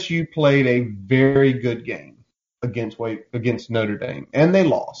 FSU played a very good game against Notre Dame, and they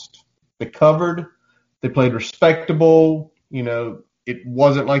lost. They covered. They played respectable. It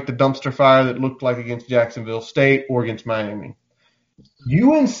wasn't like the dumpster fire that looked like against Jacksonville State or against Miami.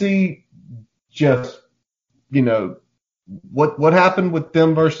 UNC just, what happened with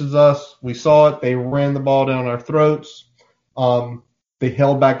them versus us, we saw it. They ran the ball down our throats. They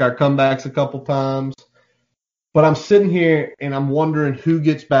held back our comebacks a couple times. But I'm sitting here and I'm wondering who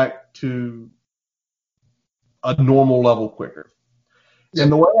gets back to a normal level quicker. Yeah.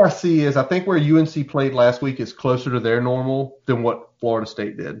 And the way I see is I think where UNC played last week is closer to their normal than what Florida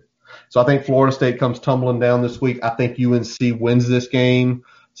State did. So I think Florida State comes tumbling down this week. I think UNC wins this game.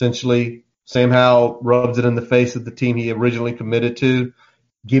 Essentially, Sam Howell rubs it in the face of the team he originally committed to.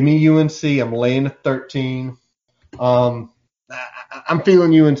 Give me UNC. I'm laying a 13. I'm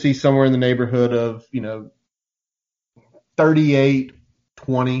feeling UNC somewhere in the neighborhood of,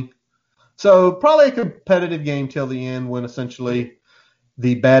 38-20. So probably a competitive game till the end when essentially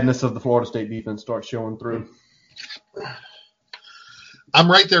the badness of the Florida State defense starts showing through. I'm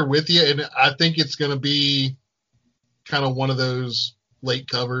right there with you, and I think it's going to be kind of one of those late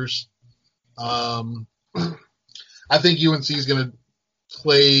covers. I think UNC is going to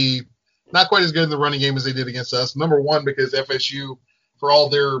play not quite as good in the running game as they did against us. Number one, because FSU, for all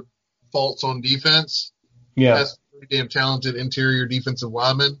their faults on defense, has pretty damn talented interior defensive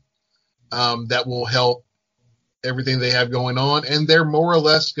linemen that will help everything they have going on. And they're more or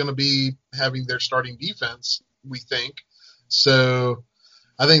less going to be having their starting defense, we think. So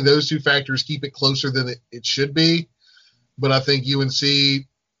I think those two factors keep it closer than it should be. But I think UNC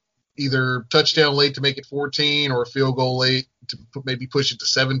either touchdown late to make it 14 or a field goal late to maybe push it to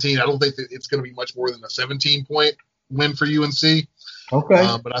 17. I don't think that it's going to be much more than a 17-point win for UNC.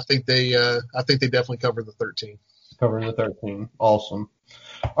 Okay. But I think they definitely cover the 13. Covering the 13. Awesome.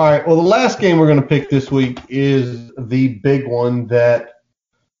 All right. Well, the last game we're going to pick this week is the big one that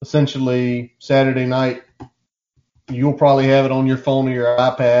essentially Saturday night, you'll probably have it on your phone or your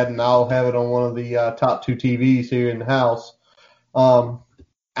iPad, and I'll have it on one of the top two TVs here in the house.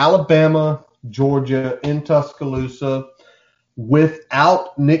 Alabama, Georgia in Tuscaloosa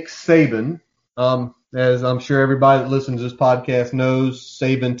without Nick Saban. As I'm sure everybody that listens to this podcast knows,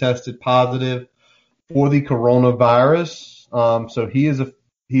 Saban tested positive for the coronavirus. So he's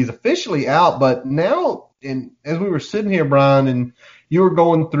officially out. But now, as we were sitting here, Brian, and you were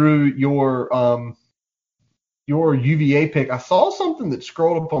going through your UVA pick, I saw something that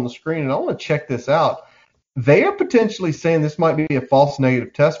scrolled up on the screen, and I want to check this out. They are potentially saying this might be a false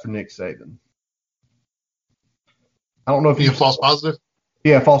negative test for Nick Saban. I don't know if he's a false positive.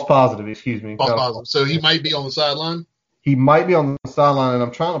 Yeah, false positive. Excuse me. False positive. So he might be on the sideline. He might be on the sideline, and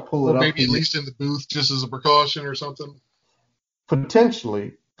I'm trying to pull it up. Maybe at least in the booth, just as a precaution or something.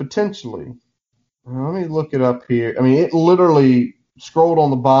 Potentially. Let me look it up here. I mean, it literally scrolled on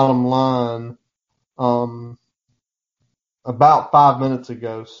the bottom line about 5 minutes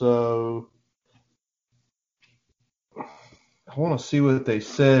ago. So I want to see what they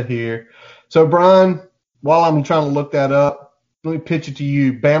said here. So, Brian, while I'm trying to look that up, let me pitch it to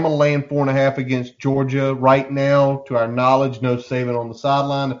you. Bama laying 4.5 against Georgia right now. To our knowledge, no Saban on the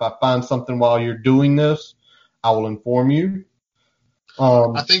sideline. If I find something while you're doing this, I will inform you.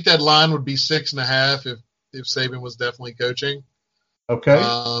 I think that line would be 6.5 if Saban was definitely coaching. Okay.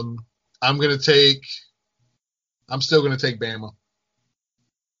 I'm still going to take Bama.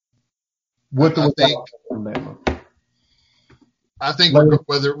 Bama. I think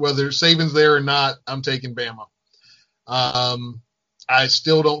whether Saban's there or not, I'm taking Bama. I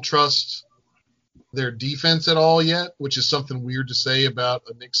still don't trust their defense at all yet, which is something weird to say about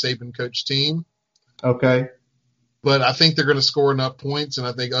a Nick Saban coach team. Okay. But I think they're going to score enough points, and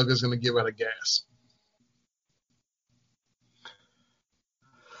I think Uga's going to give out a gas.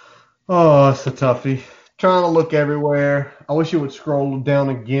 Oh, that's a toughie. Trying to look everywhere. I wish it would scroll down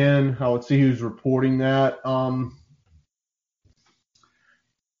again. I would see who's reporting that.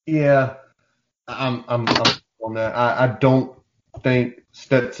 Yeah, I'm on that. I don't think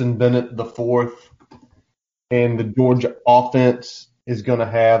Stetson Bennett the fourth and the Georgia offense is going to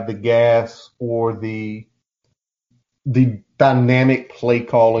have the gas or the dynamic play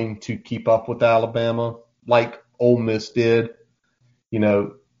calling to keep up with Alabama like Ole Miss did.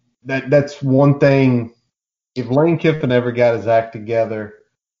 That's one thing. If Lane Kiffin ever got his act together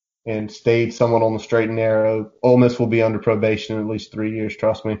and stayed somewhat on the straight and narrow, Ole Miss will be under probation in at least 3 years.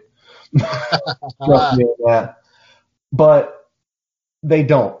 Trust me. Trust me on that. But they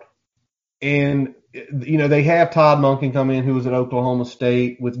don't. And, they have Todd Monken come in, who was at Oklahoma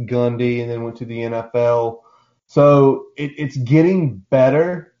State with Gundy and then went to the NFL. So it's getting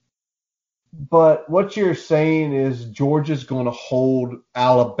better. But what you're saying is Georgia's going to hold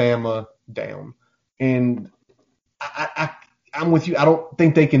Alabama down. And I'm with you. I don't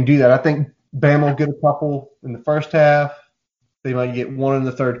think they can do that. I think Bama will get a couple in the first half. They might get one in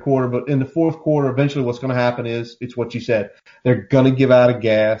the third quarter. But in the fourth quarter, eventually what's going to happen is it's what you said. They're going to give out a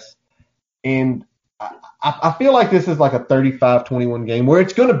gas. And I feel like this is like a 35-21 game where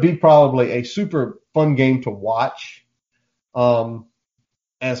it's going to be probably a super fun game to watch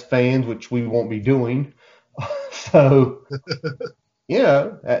as fans, which we won't be doing. So,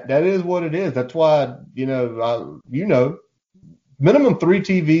 that is what it is. That's why, minimum 3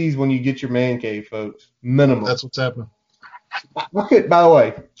 TVs when you get your man cave, folks. Minimum. That's what's happening. Okay, by the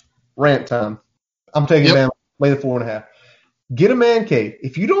way, rant time. I'm taking it down, lay the 4.5. Get a man cave.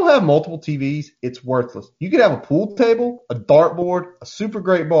 If you don't have multiple TVs, it's worthless. You could have a pool table, a dartboard, a super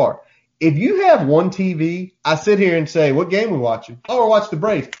great bar. If you have one TV, I sit here and say, what game we watching? Oh, we're watching the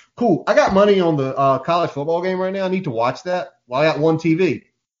Braves. Cool. I got money on the college football game right now. I need to watch that. Well, I got one TV.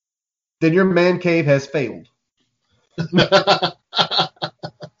 Then your man cave has failed.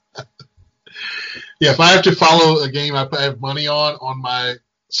 Yeah, if I have to follow a game I have money on my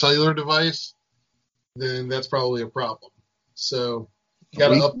cellular device, then that's probably a problem. So you got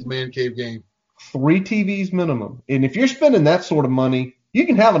to up the man cave game. 3 TVs minimum. And if you're spending that sort of money, you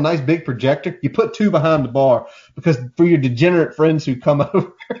can have a nice big projector. You put 2 behind the bar because for your degenerate friends who come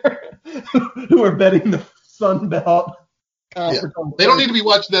over who are betting the Sun Belt. They don't need to be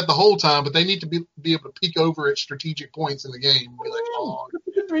watching that the whole time, but they need to be able to peek over at strategic points in the game and be like, oh. That's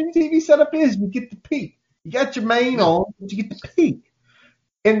what the 3 TV setup is. You get the peek. You got your main on, but you get the peek.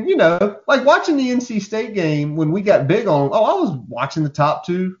 And, like watching the NC State game when we got big on, I was watching the top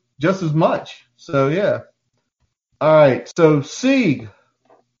 2 just as much. So, yeah. All right. So, Sieg,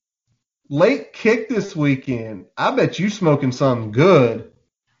 late kick this weekend. I bet you smoking something good.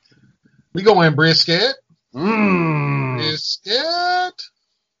 We going brisket. Brisket.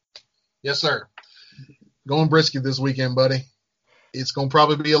 Yes, sir. Going brisket this weekend, buddy. It's going to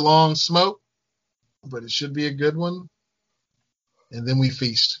probably be a long smoke, but it should be a good one. And then we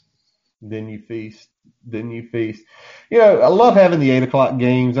feast. Then you feast. I love having the 8 o'clock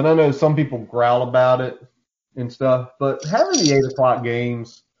games, and I know some people growl about it and stuff, but having the 8 o'clock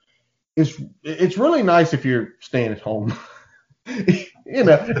games it's really nice if you're staying at home. If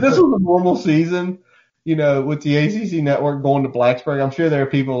this was a normal season, with the ACC network going to Blacksburg, I'm sure there are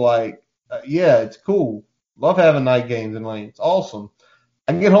people like, it's cool. Love having night games in Lane. It's awesome.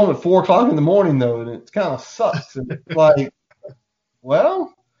 I can get home at 4 o'clock in the morning, though, and it kind of sucks. And it's like,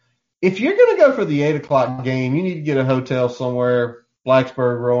 well, if you're going to go for the 8 o'clock game, you need to get a hotel somewhere,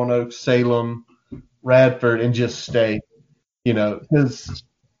 Blacksburg, Roanoke, Salem, Radford, and just stay, because,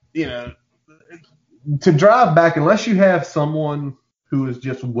 to drive back, unless you have someone who is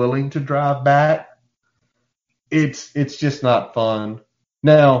just willing to drive back, it's just not fun.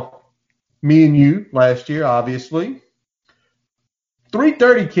 Now, me and you last year, obviously,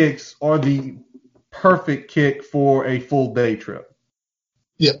 3:30 kicks are the perfect kick for a full day trip.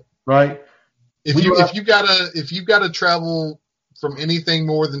 Yep. Right? If you gotta travel from anything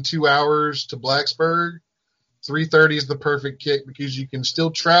more than 2 hours to Blacksburg, 3:30 is the perfect kick because you can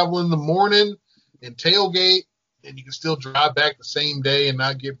still travel in the morning and tailgate, and you can still drive back the same day and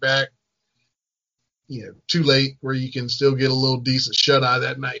not get back, too late where you can still get a little decent shut-eye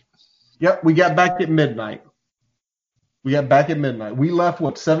that night. Yep, we got back at midnight. We left,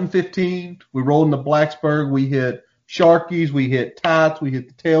 7:15? We rolled into Blacksburg. We hit Sharky's. We hit Tots. We hit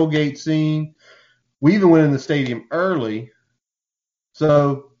the tailgate scene. We even went in the stadium early.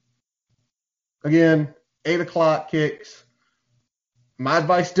 So, again, 8 o'clock kicks. My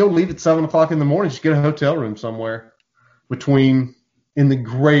advice, still leave at 7 o'clock in the morning. Just get a hotel room somewhere in the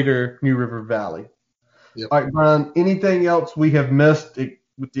greater New River Valley. Yep. All right, Brian, anything else we have missed,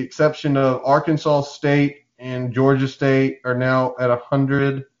 with the exception of Arkansas State and Georgia State are now at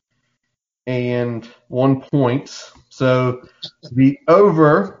 101 points. So the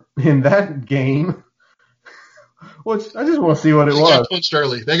over in that game, which I just want to see what it was.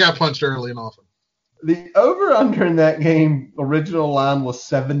 They got punched early and often. The over-under in that game, original line was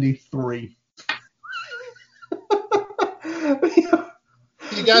 73. You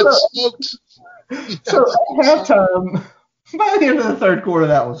got smoked. So at halftime, by the end of the third quarter,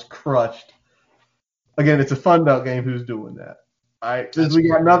 that was crushed. Again, it's a Fun Belt game. Who's doing that? All right, since we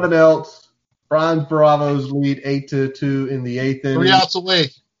got nothing else, Brian's Bravos lead 8-2 in the 8th inning. 3 outs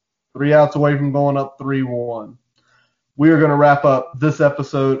away. 3 outs away from going up 3-1. We are going to wrap up this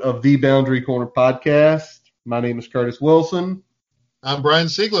episode of the Boundary Corner podcast. My name is Curtis Wilson. I'm Brian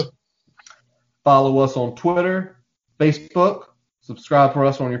Siegler. Follow us on Twitter, Facebook. Subscribe for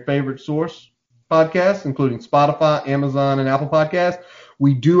us on your favorite source podcasts, including Spotify, Amazon, and Apple Podcasts.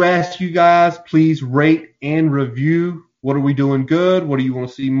 We do ask you guys, please rate and review. What are we doing good? What do you want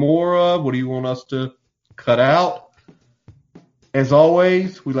to see more of? What do you want us to cut out? As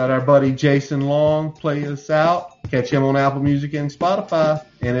always, we let our buddy Jason Long play us out. Catch him on Apple Music and Spotify.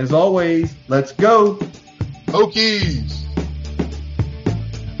 And as always, let's go. Hokies.